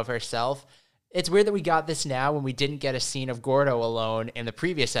video of herself. It's weird that we got this now when we didn't get a scene of Gordo alone in the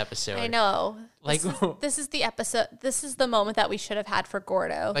previous episode. I know. Like, this is the episode. This is the moment that we should have had for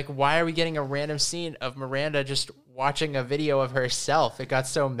Gordo. like, why are we getting a random scene of Miranda just watching a video of herself? It got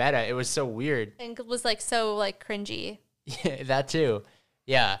so meta. It was so weird. And it was like so like cringy. Yeah, that too.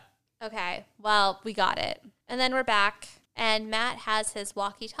 Yeah. Okay. Well, we got it. And then we're back. And Matt has his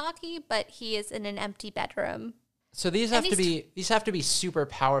walkie-talkie, but he is in an empty bedroom. So these have to be super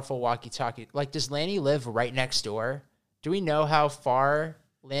powerful walkie-talkie. Like, does Lanny live right next door? Do we know how far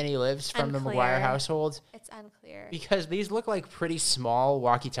Lanny lives from the McGuire household? It's unclear. Because these look like pretty small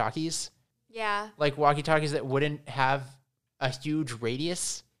walkie-talkies. Yeah. Like walkie-talkies that wouldn't have a huge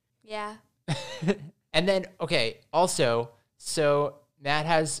radius. Yeah. And then, okay, also, so Matt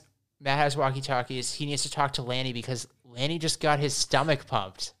has walkie-talkies. He needs to talk to Lanny because Lanny just got his stomach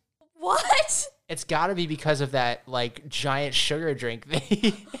pumped. What? It's got to be because of that, like, giant sugar drink that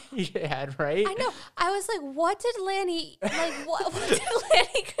he had, right? I know. I was like, what did Lanny, what did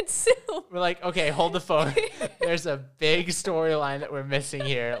Lanny consume? We're like, okay, hold the phone. There's a big storyline that we're missing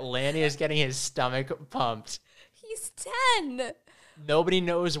here. Lanny is getting his stomach pumped. He's 10. Nobody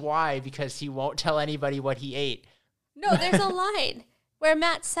knows why because he won't tell anybody what he ate. No, there's a line where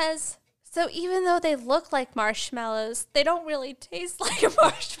Matt says, so even though they look like marshmallows, they don't really taste like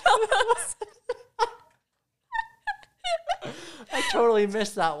marshmallows. I totally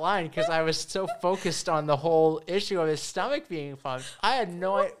missed that line because I was so focused on the whole issue of his stomach being pumped. I had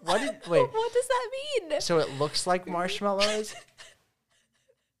no idea. What does that mean? So it looks like marshmallows?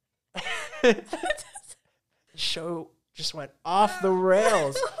 Show just went off the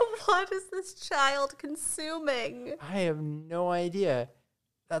rails. What is this child consuming? I have no idea.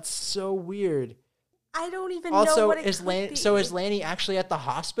 That's so weird. I don't even Also, know what it could be. So is Lanny actually at the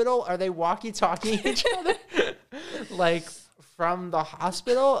hospital? Are they walkie-talking each other? Like, from the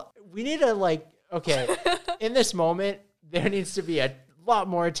hospital? We need to, like, okay, in this moment, there needs to be a lot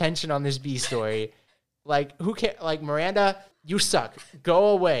more attention on this B story. Like, who can like, Miranda, you suck. Go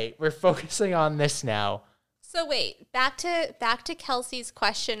away. We're focusing on this now. So wait, back to Kelsey's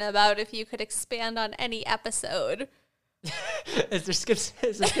question about if you could expand on any episode. Is this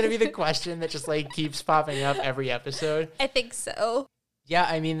going to be the question that just, like, keeps popping up every episode? I think so. Yeah,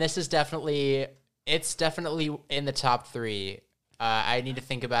 I mean, it's definitely in the top 3. I need to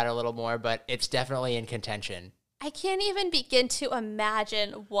think about it a little more, but it's definitely in contention. I can't even begin to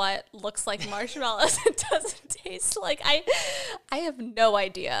imagine what looks like marshmallows and doesn't taste like. I have no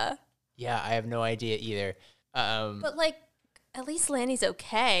idea. Yeah, I have no idea either. But, like, at least Lanny's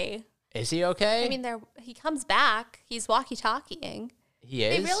okay. Is he okay? I mean, he comes back. He's walkie-talkieing. He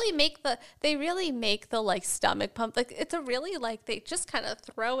is? They really make the like stomach pump. Like it's a really like they just kind of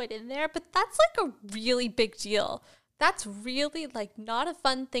throw it in there, but that's like a really big deal. That's really like not a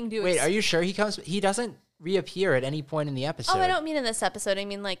fun thing to Wait, are you sure he doesn't reappear at any point in the episode? Oh, I don't mean in this episode. I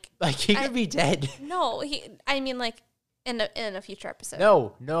mean like he could be dead. No, I mean like in a future episode.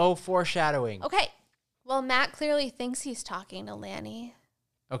 No foreshadowing. Okay. Well, Matt clearly thinks he's talking to Lanny.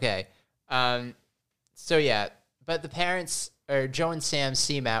 Okay. So yeah, but the parents or Joe and Sam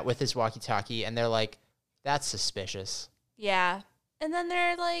see Matt with his walkie-talkie and they're like, that's suspicious. Yeah. And then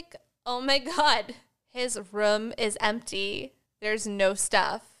they're like, oh my God, his room is empty. There's no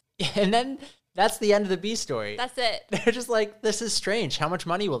stuff. And then That's the end of the B story. That's it. They're just like, this is strange. How much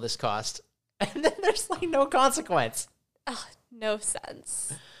money will this cost? And then there's like no consequence. Oh, no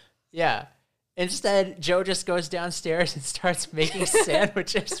sense. Yeah. Instead, Joe just goes downstairs and starts making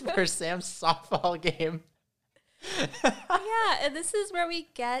sandwiches for Sam's softball game. Yeah, and this is where we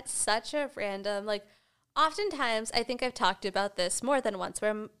get such a random, like, oftentimes, I think I've talked about this more than once,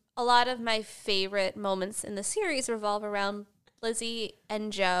 where a lot of my favorite moments in the series revolve around Lizzie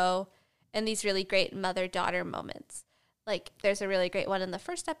and Joe and these really great mother-daughter moments. Like, there's a really great one in the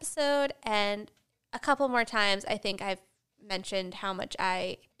first episode, and a couple more times I think I've mentioned how much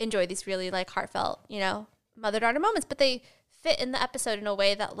I enjoy these really, like, heartfelt, you know, mother-daughter moments, but they fit in the episode in a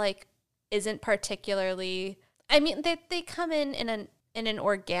way that, like, isn't particularly... I mean, they come in an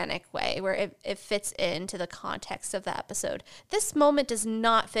organic way where it fits into the context of the episode. This moment does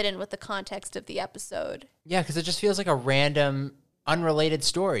not fit in with the context of the episode. Yeah, because it just feels like a random, unrelated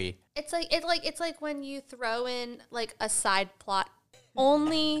story. It's like when you throw in like a side plot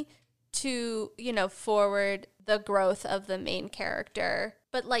only to, you know, forward the growth of the main character,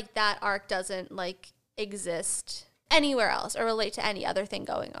 but like that arc doesn't like exist anywhere else or relate to any other thing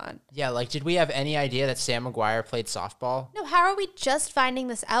going on. Yeah, like, did we have any idea that Sam McGuire played softball? No, how are we just finding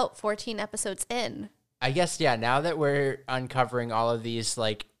this out 14 episodes in? I guess, yeah, now that we're uncovering all of these,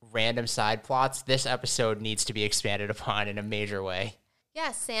 like, random side plots, this episode needs to be expanded upon in a major way.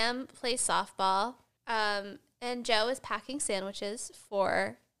 Yeah, Sam plays softball, and Joe is packing sandwiches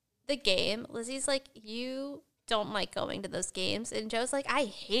for the game. Lizzie's like, you don't like going to those games. And Joe's like, I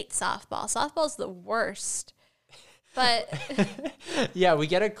hate softball. Softball's the worst. But yeah, we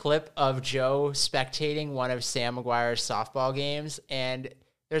get a clip of Joe spectating one of Sam McGuire's softball games, and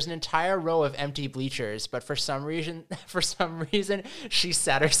there's an entire row of empty bleachers, but for some reason, she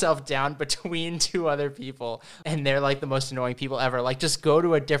sat herself down between two other people, and they're like the most annoying people ever. Like, just go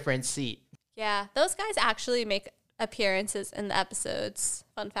to a different seat. yeah, those guys actually make appearances in the episodes.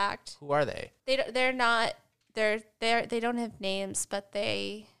 Fun fact. Who are they? They don't have names, but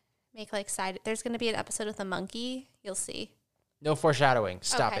they make like side. There's going to be an episode with a monkey. You'll see. No foreshadowing.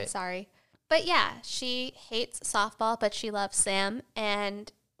 Stop okay, it. Sorry. But yeah, she hates softball, but she loves Sam.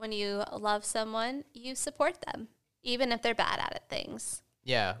 And when you love someone, you support them, even if they're bad at things.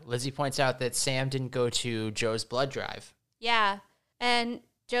 Yeah, Lizzie points out that Sam didn't go to Joe's blood drive. Yeah. And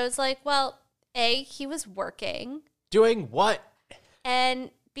Joe's like, well, A, he was working. Doing what? And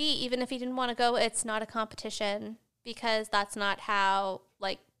B, even if he didn't want to go, it's not a competition because that's not how,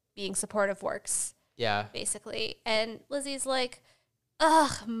 like, being supportive works. Yeah. Basically. And Lizzie's like,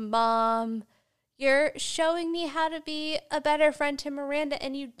 ugh, Mom, you're showing me how to be a better friend to Miranda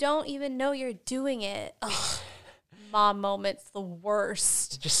and you don't even know you're doing it. Ugh. Mom moment's the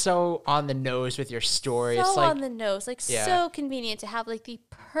worst. Just so on the nose with your story. So it's like, on the nose. Like, yeah. So convenient to have, like, the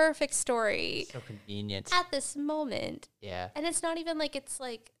perfect story. So convenient. At this moment. Yeah. And it's not even like, it's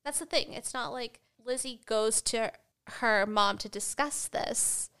like, that's the thing. It's not like Lizzie goes to her mom to discuss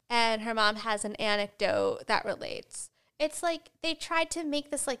this and her mom has an anecdote that relates. It's like they tried to make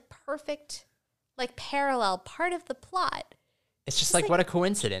this like perfect, like parallel part of the plot. It's just like, what a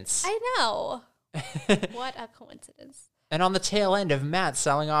coincidence. I know. What a coincidence. And on the tail end of Matt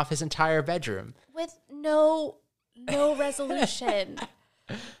selling off his entire bedroom. With no resolution.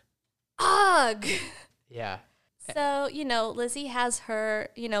 Ugh. Yeah. So, you know, Lizzie has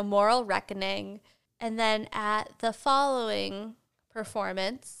her, you know, moral reckoning. And then at the following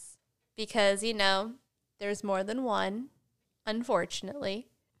performance, because, you know, there's more than one, unfortunately,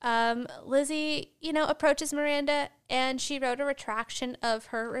 Lizzie, you know, approaches Miranda and she wrote a retraction of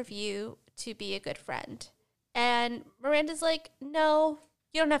her review to be a good friend. And Miranda's like, no,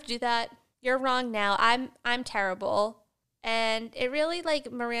 you don't have to do that. You're wrong now. I'm terrible. And it really,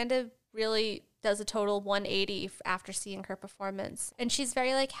 like, Miranda really does a total 180 after seeing her performance. And she's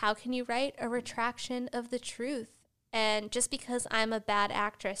very like, how can you write a retraction of the truth? And just because I'm a bad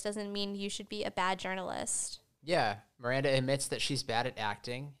actress doesn't mean you should be a bad journalist. Yeah. Miranda admits that she's bad at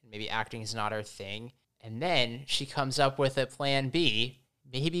acting. Maybe acting is not her thing. And then she comes up with a plan B,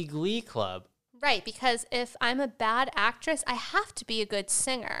 maybe Glee Club. Right, because if I'm a bad actress, I have to be a good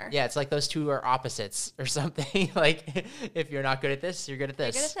singer. Yeah, it's like those two are opposites or something. Like, if you're not good at this, you're good at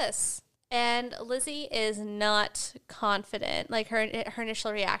this. You're good at this. And Lizzie is not confident. Like, her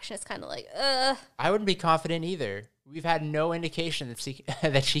initial reaction is kind of like, ugh. I wouldn't be confident either. We've had no indication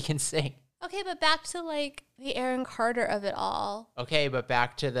that she can sing. Okay, but back to, like, the Aaron Carter of it all. Okay, but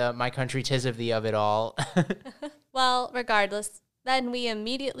back to the My Country 'Tis of Thee of it all. Well, regardless, then we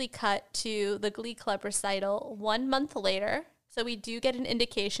immediately cut to the Glee Club recital 1 month later. So we do get an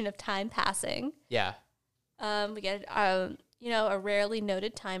indication of time passing. Yeah. We get, you know, a rarely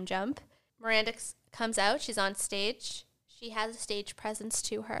noted time jump. Miranda comes out. She's on stage. She has a stage presence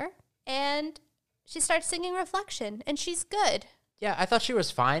to her. And she starts singing Reflection, and she's good. Yeah, I thought she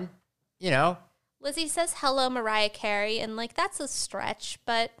was fine. You know. Lizzie says, hello, Mariah Carey, and, like, that's a stretch,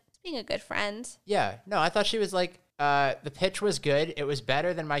 but it's being a good friend. Yeah, no, I thought she was, like, the pitch was good. It was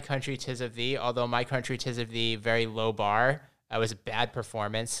better than My Country 'Tis of Thee, although My Country 'Tis of Thee, very low bar. It was a bad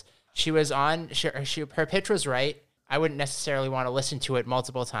performance. She was on, her pitch was right. I wouldn't necessarily want to listen to it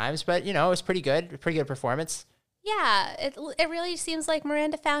multiple times, but, you know, it was pretty good. Pretty good performance. Yeah, it really seems like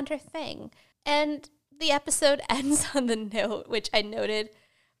Miranda found her thing. And the episode ends on the note, which I noted,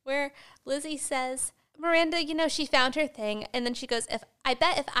 where Lizzie says, Miranda, you know, she found her thing. And then she goes, I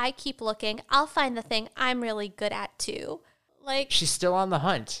bet if I keep looking, I'll find the thing I'm really good at too. Like, She's still on the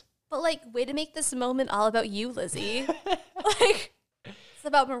hunt. but like, way to make this moment all about you, Lizzie. Like, it's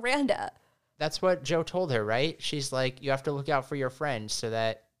about Miranda. That's what Joe told her, right? She's like, you have to look out for your friends so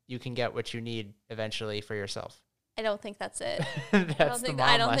that you can get what you need eventually for yourself. I don't think that's it. That's the mom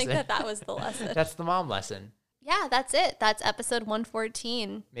I don't lesson. think that was the lesson. That's the mom lesson. Yeah, that's it. That's episode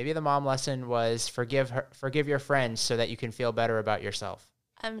 114. Maybe the mom lesson was forgive your friends so that you can feel better about yourself.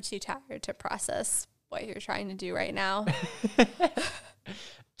 I'm too tired to process what you're trying to do right now.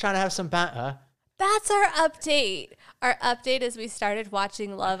 Trying to have some banter. That's our update. Our update is we started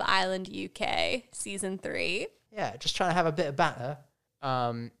watching Love Island UK season 3. Yeah, just trying to have a bit of banter.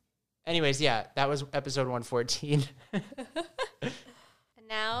 Anyways, yeah, that was episode 114. And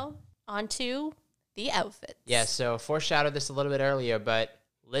now on to the outfits. Yeah, so foreshadowed this a little bit earlier, but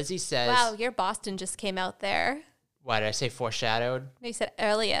Lizzie says... Wow, your Boston just came out there. Why did I say foreshadowed? No, you said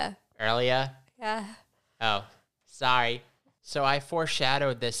earlier. Earlier? Yeah. Oh, sorry. So I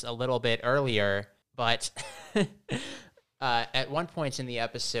foreshadowed this a little bit earlier, but at one point in the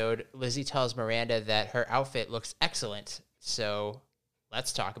episode, Lizzie tells Miranda that her outfit looks excellent. So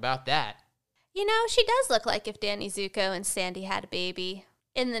let's talk about that. You know, she does look like if Danny Zuko and Sandy had a baby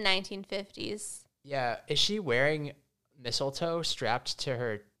in the 1950s. Yeah, is she wearing mistletoe strapped to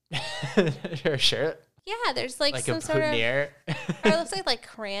her her shirt? Yeah, there's like Like some a sort of... boutonniere? Or it looks like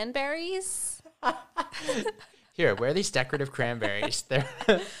cranberries. Here, wear these decorative cranberries. They're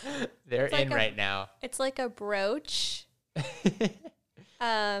like in right now. It's like a brooch.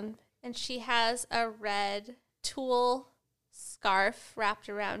 And she has a red tulle scarf wrapped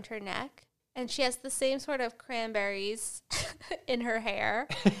around her neck. And she has the same sort of cranberries in her hair.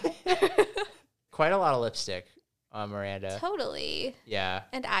 Quite a lot of lipstick on Miranda. Totally. Yeah,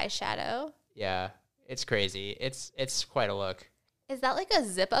 And eyeshadow. yeah. It's crazy. It's quite a look. Is that like a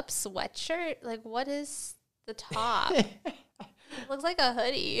zip-up sweatshirt? Like, what is the top? It looks like a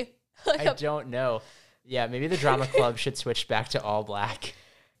hoodie. Like I don't know. Yeah, maybe the drama club should switch back to all black.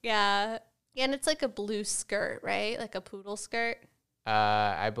 Yeah. And it's like a blue skirt, right? Like a poodle skirt.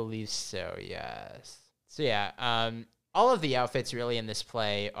 I believe so, yes. So yeah, all of the outfits really in this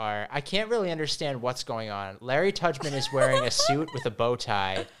play are, I can't really understand what's going on. Larry Tudgman is wearing a suit with a bow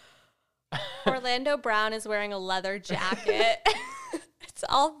tie. Orlando Brown is wearing a leather jacket. It's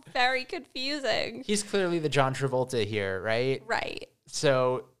all very confusing. He's clearly the John Travolta here, right? Right.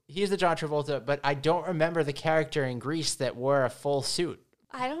 So he's the John Travolta, but I don't remember the character in Grease that wore a full suit.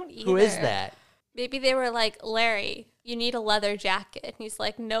 I don't either. Who is that? Maybe they were like, Larry, you need a leather jacket. And he's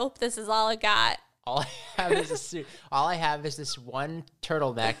like, nope, this is all I got. All I have is a suit. All I have is this one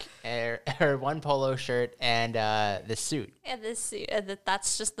turtleneck or one polo shirt and the suit. And this suit, and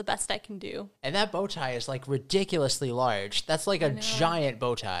that's just the best I can do. And that bow tie is like ridiculously large. That's like a giant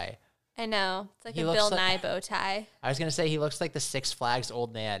bow tie. I know. It's like He a looks Bill like- Nye bow tie. I was gonna say he looks like the Six Flags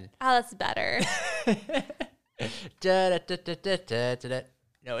old man. Oh, that's better. Da-da-da-da-da-da-da.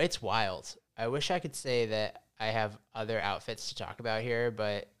 No, it's wild. I wish I could say that I have other outfits to talk about here,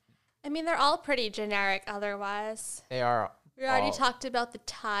 but I mean, they're all pretty generic otherwise. they are. We already all- talked about the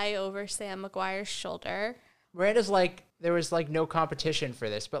tie over Sam McGuire's shoulder. Miranda's like, there was like no competition for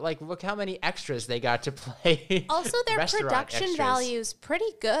this, but like, look how many extras they got to play. Also, their restaurant production extras. value is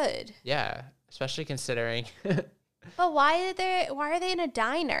pretty good. Yeah, especially considering. But why are they in a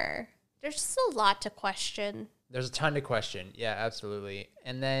diner? There's just a lot to question. There's a ton to question. Yeah, absolutely.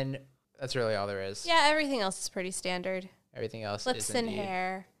 And then that's really all there is. Yeah, everything else is pretty standard. Everything else Lips is and indeed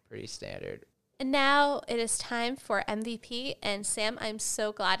hair. pretty standard. And now it is time for MVP. And Sam, I'm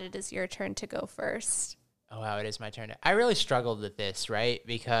so glad it is your turn to go first. Oh, wow, it is my turn. I really struggled with this, right?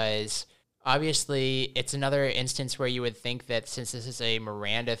 Because obviously it's another instance where you would think that since this is a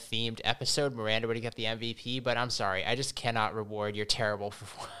Miranda-themed episode, Miranda would get the MVP, but I'm sorry. I just cannot reward your terrible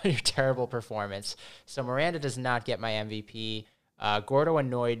performance. So Miranda does not get my MVP. Gordo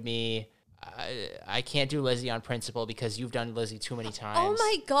annoyed me. I can't do Lizzie on principle because you've done Lizzie too many times. Oh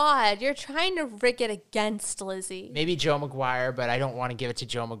my God, you're trying to rig it against Lizzie. Maybe Joe McGuire, but I don't want to give it to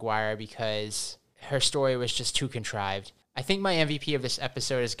Joe McGuire because her story was just too contrived. I think my MVP of this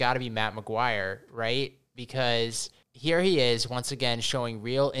episode has got to be Matt McGuire, right? Because here he is, once again, showing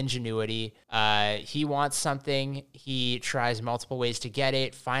real ingenuity. He wants something. He tries multiple ways to get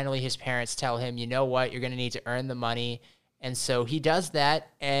it. Finally, his parents tell him, you know what, you're going to need to earn the money. And so he does that,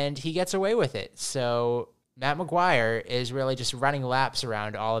 and he gets away with it. So Matt McGuire is really just running laps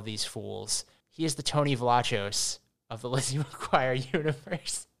around all of these fools. He is the Tony Vlachos of the Lizzie McGuire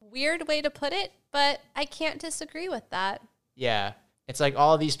universe. Weird way to put it, but I can't disagree with that. Yeah. It's like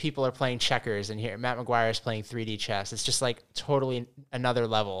all of these people are playing checkers, and here Matt McGuire is playing 3D chess. It's just like totally another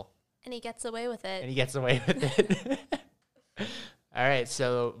level. And he gets away with it. And he gets away with it. All right,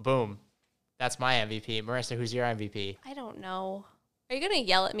 so boom. That's my MVP. Marissa, who's your MVP? I don't know. Are you going to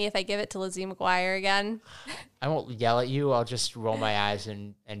yell at me if I give it to Lizzie McGuire again? I won't yell at you. I'll just roll my eyes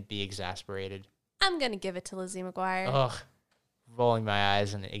and be exasperated. I'm going to give it to Lizzie McGuire. Ugh. Rolling my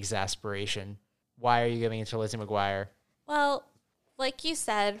eyes in exasperation. Why are you giving it to Lizzie McGuire? Well, like you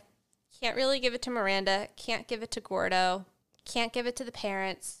said, can't really give it to Miranda, can't give it to Gordo, can't give it to the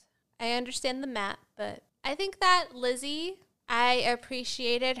parents. I understand the Matt, but I think that Lizzie, I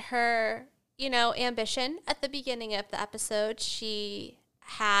appreciated her, ambition at the beginning of the episode. She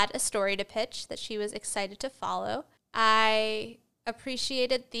had a story to pitch that she was excited to follow. I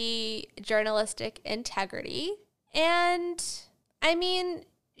appreciated the journalistic integrity. And, I mean,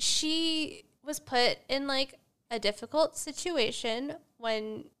 she was put in, a difficult situation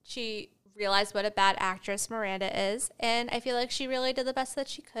when she realized what a bad actress Miranda is. And I feel like she really did the best that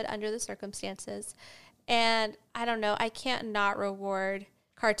she could under the circumstances. And I don't know, I can't not reward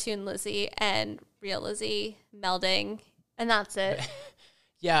cartoon Lizzie and real Lizzie melding. And that's it.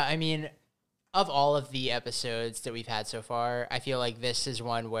 Yeah, I mean, of all of the episodes that we've had so far, I feel like this is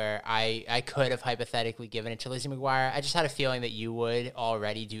one where I could have hypothetically given it to Lizzie McGuire. I just had a feeling that you would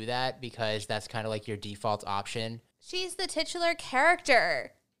already do that because that's kind of like your default option. She's the titular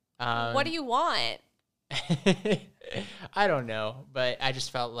character. What do you want? I don't know, but I just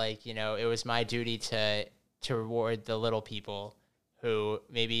felt like, it was my duty to reward the little people who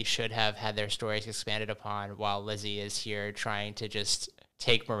maybe should have had their stories expanded upon while Lizzie is here trying to just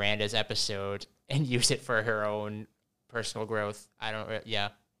take Miranda's episode and use it for her own personal growth. Yeah.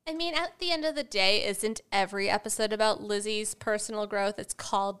 I mean, at the end of the day, isn't every episode about Lizzie's personal growth? It's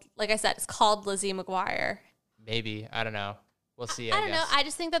called, like I said, it's called Lizzie McGuire. Maybe. I don't know. We'll see, I don't know. I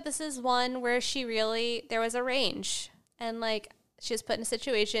just think that this is one where there was a range. And, she was put in a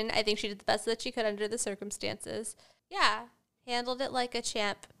situation. I think she did the best that she could under the circumstances. Yeah. Handled it like a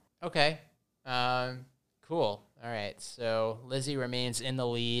champ. Okay. Cool. All right. So Lizzie remains in the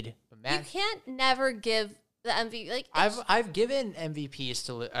lead. But You can't never give the MVP. I've given MVPs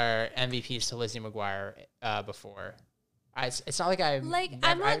to Lizzie McGuire before. It's not like it's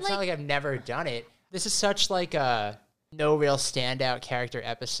not like I've never done it. This is such a no real standout character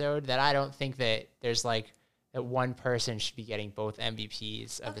episode that I don't think that there's that one person should be getting both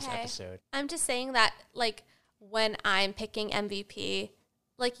MVPs of this episode. I'm just saying that when I'm picking MVP,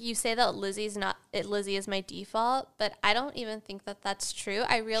 you say that Lizzie is my default, but I don't even think that that's true.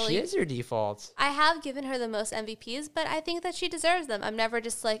 She is your default. I have given her the most MVPs, but I think that she deserves them. I'm never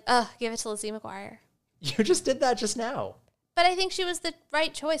just give it to Lizzie McGuire. You just did that just now. But I think she was the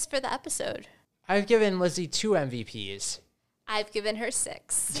right choice for the episode. I've given Lizzie 2 MVPs. I've given her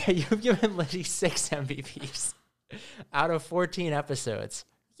 6. Yeah, you've given Lizzie 6 MVPs out of 14 episodes.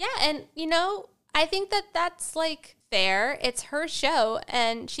 Yeah, and I think that that's fair. It's her show,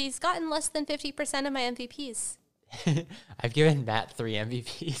 and she's gotten less than 50% of my MVPs. I've given Matt 3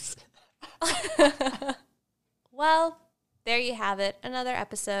 MVPs. Well, there you have it. Another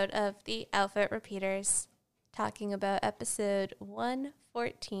episode of the Outfit Repeaters, talking about episode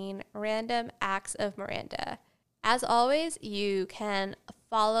 114, Random Acts of Miranda. As always, you can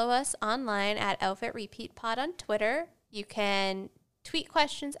follow us online at Outfit Repeat Pod on Twitter. You can tweet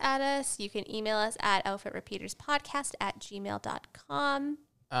questions at us. You can email us at outfitrepeaterspodcast@gmail.com.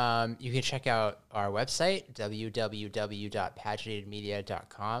 You can check out our website,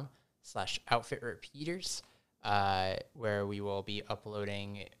 www.paginatedmedia.com/outfitrepeaters, where we will be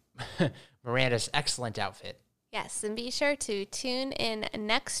uploading Miranda's excellent outfit. Yes, and be sure to tune in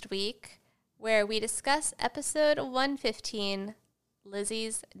next week where we discuss episode 115,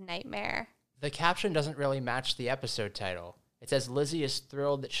 Lizzie's Nightmare. The caption doesn't really match the episode title. It says, Lizzie is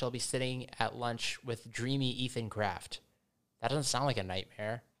thrilled that she'll be sitting at lunch with dreamy Ethan Kraft. That doesn't sound like a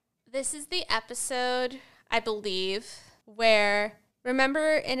nightmare. This is the episode, I believe, where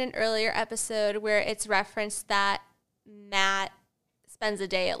Remember in an earlier episode where it's referenced that Matt spends a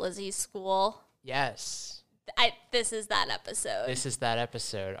day at Lizzie's school? Yes. This is that episode. This is that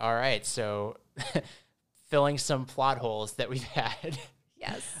episode. All right. So filling some plot holes that we've had.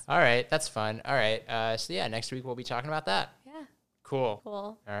 Yes. All right. That's fun. All right. So yeah, next week we'll be talking about that. Yeah. Cool.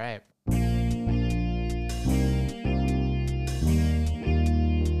 Cool. All right.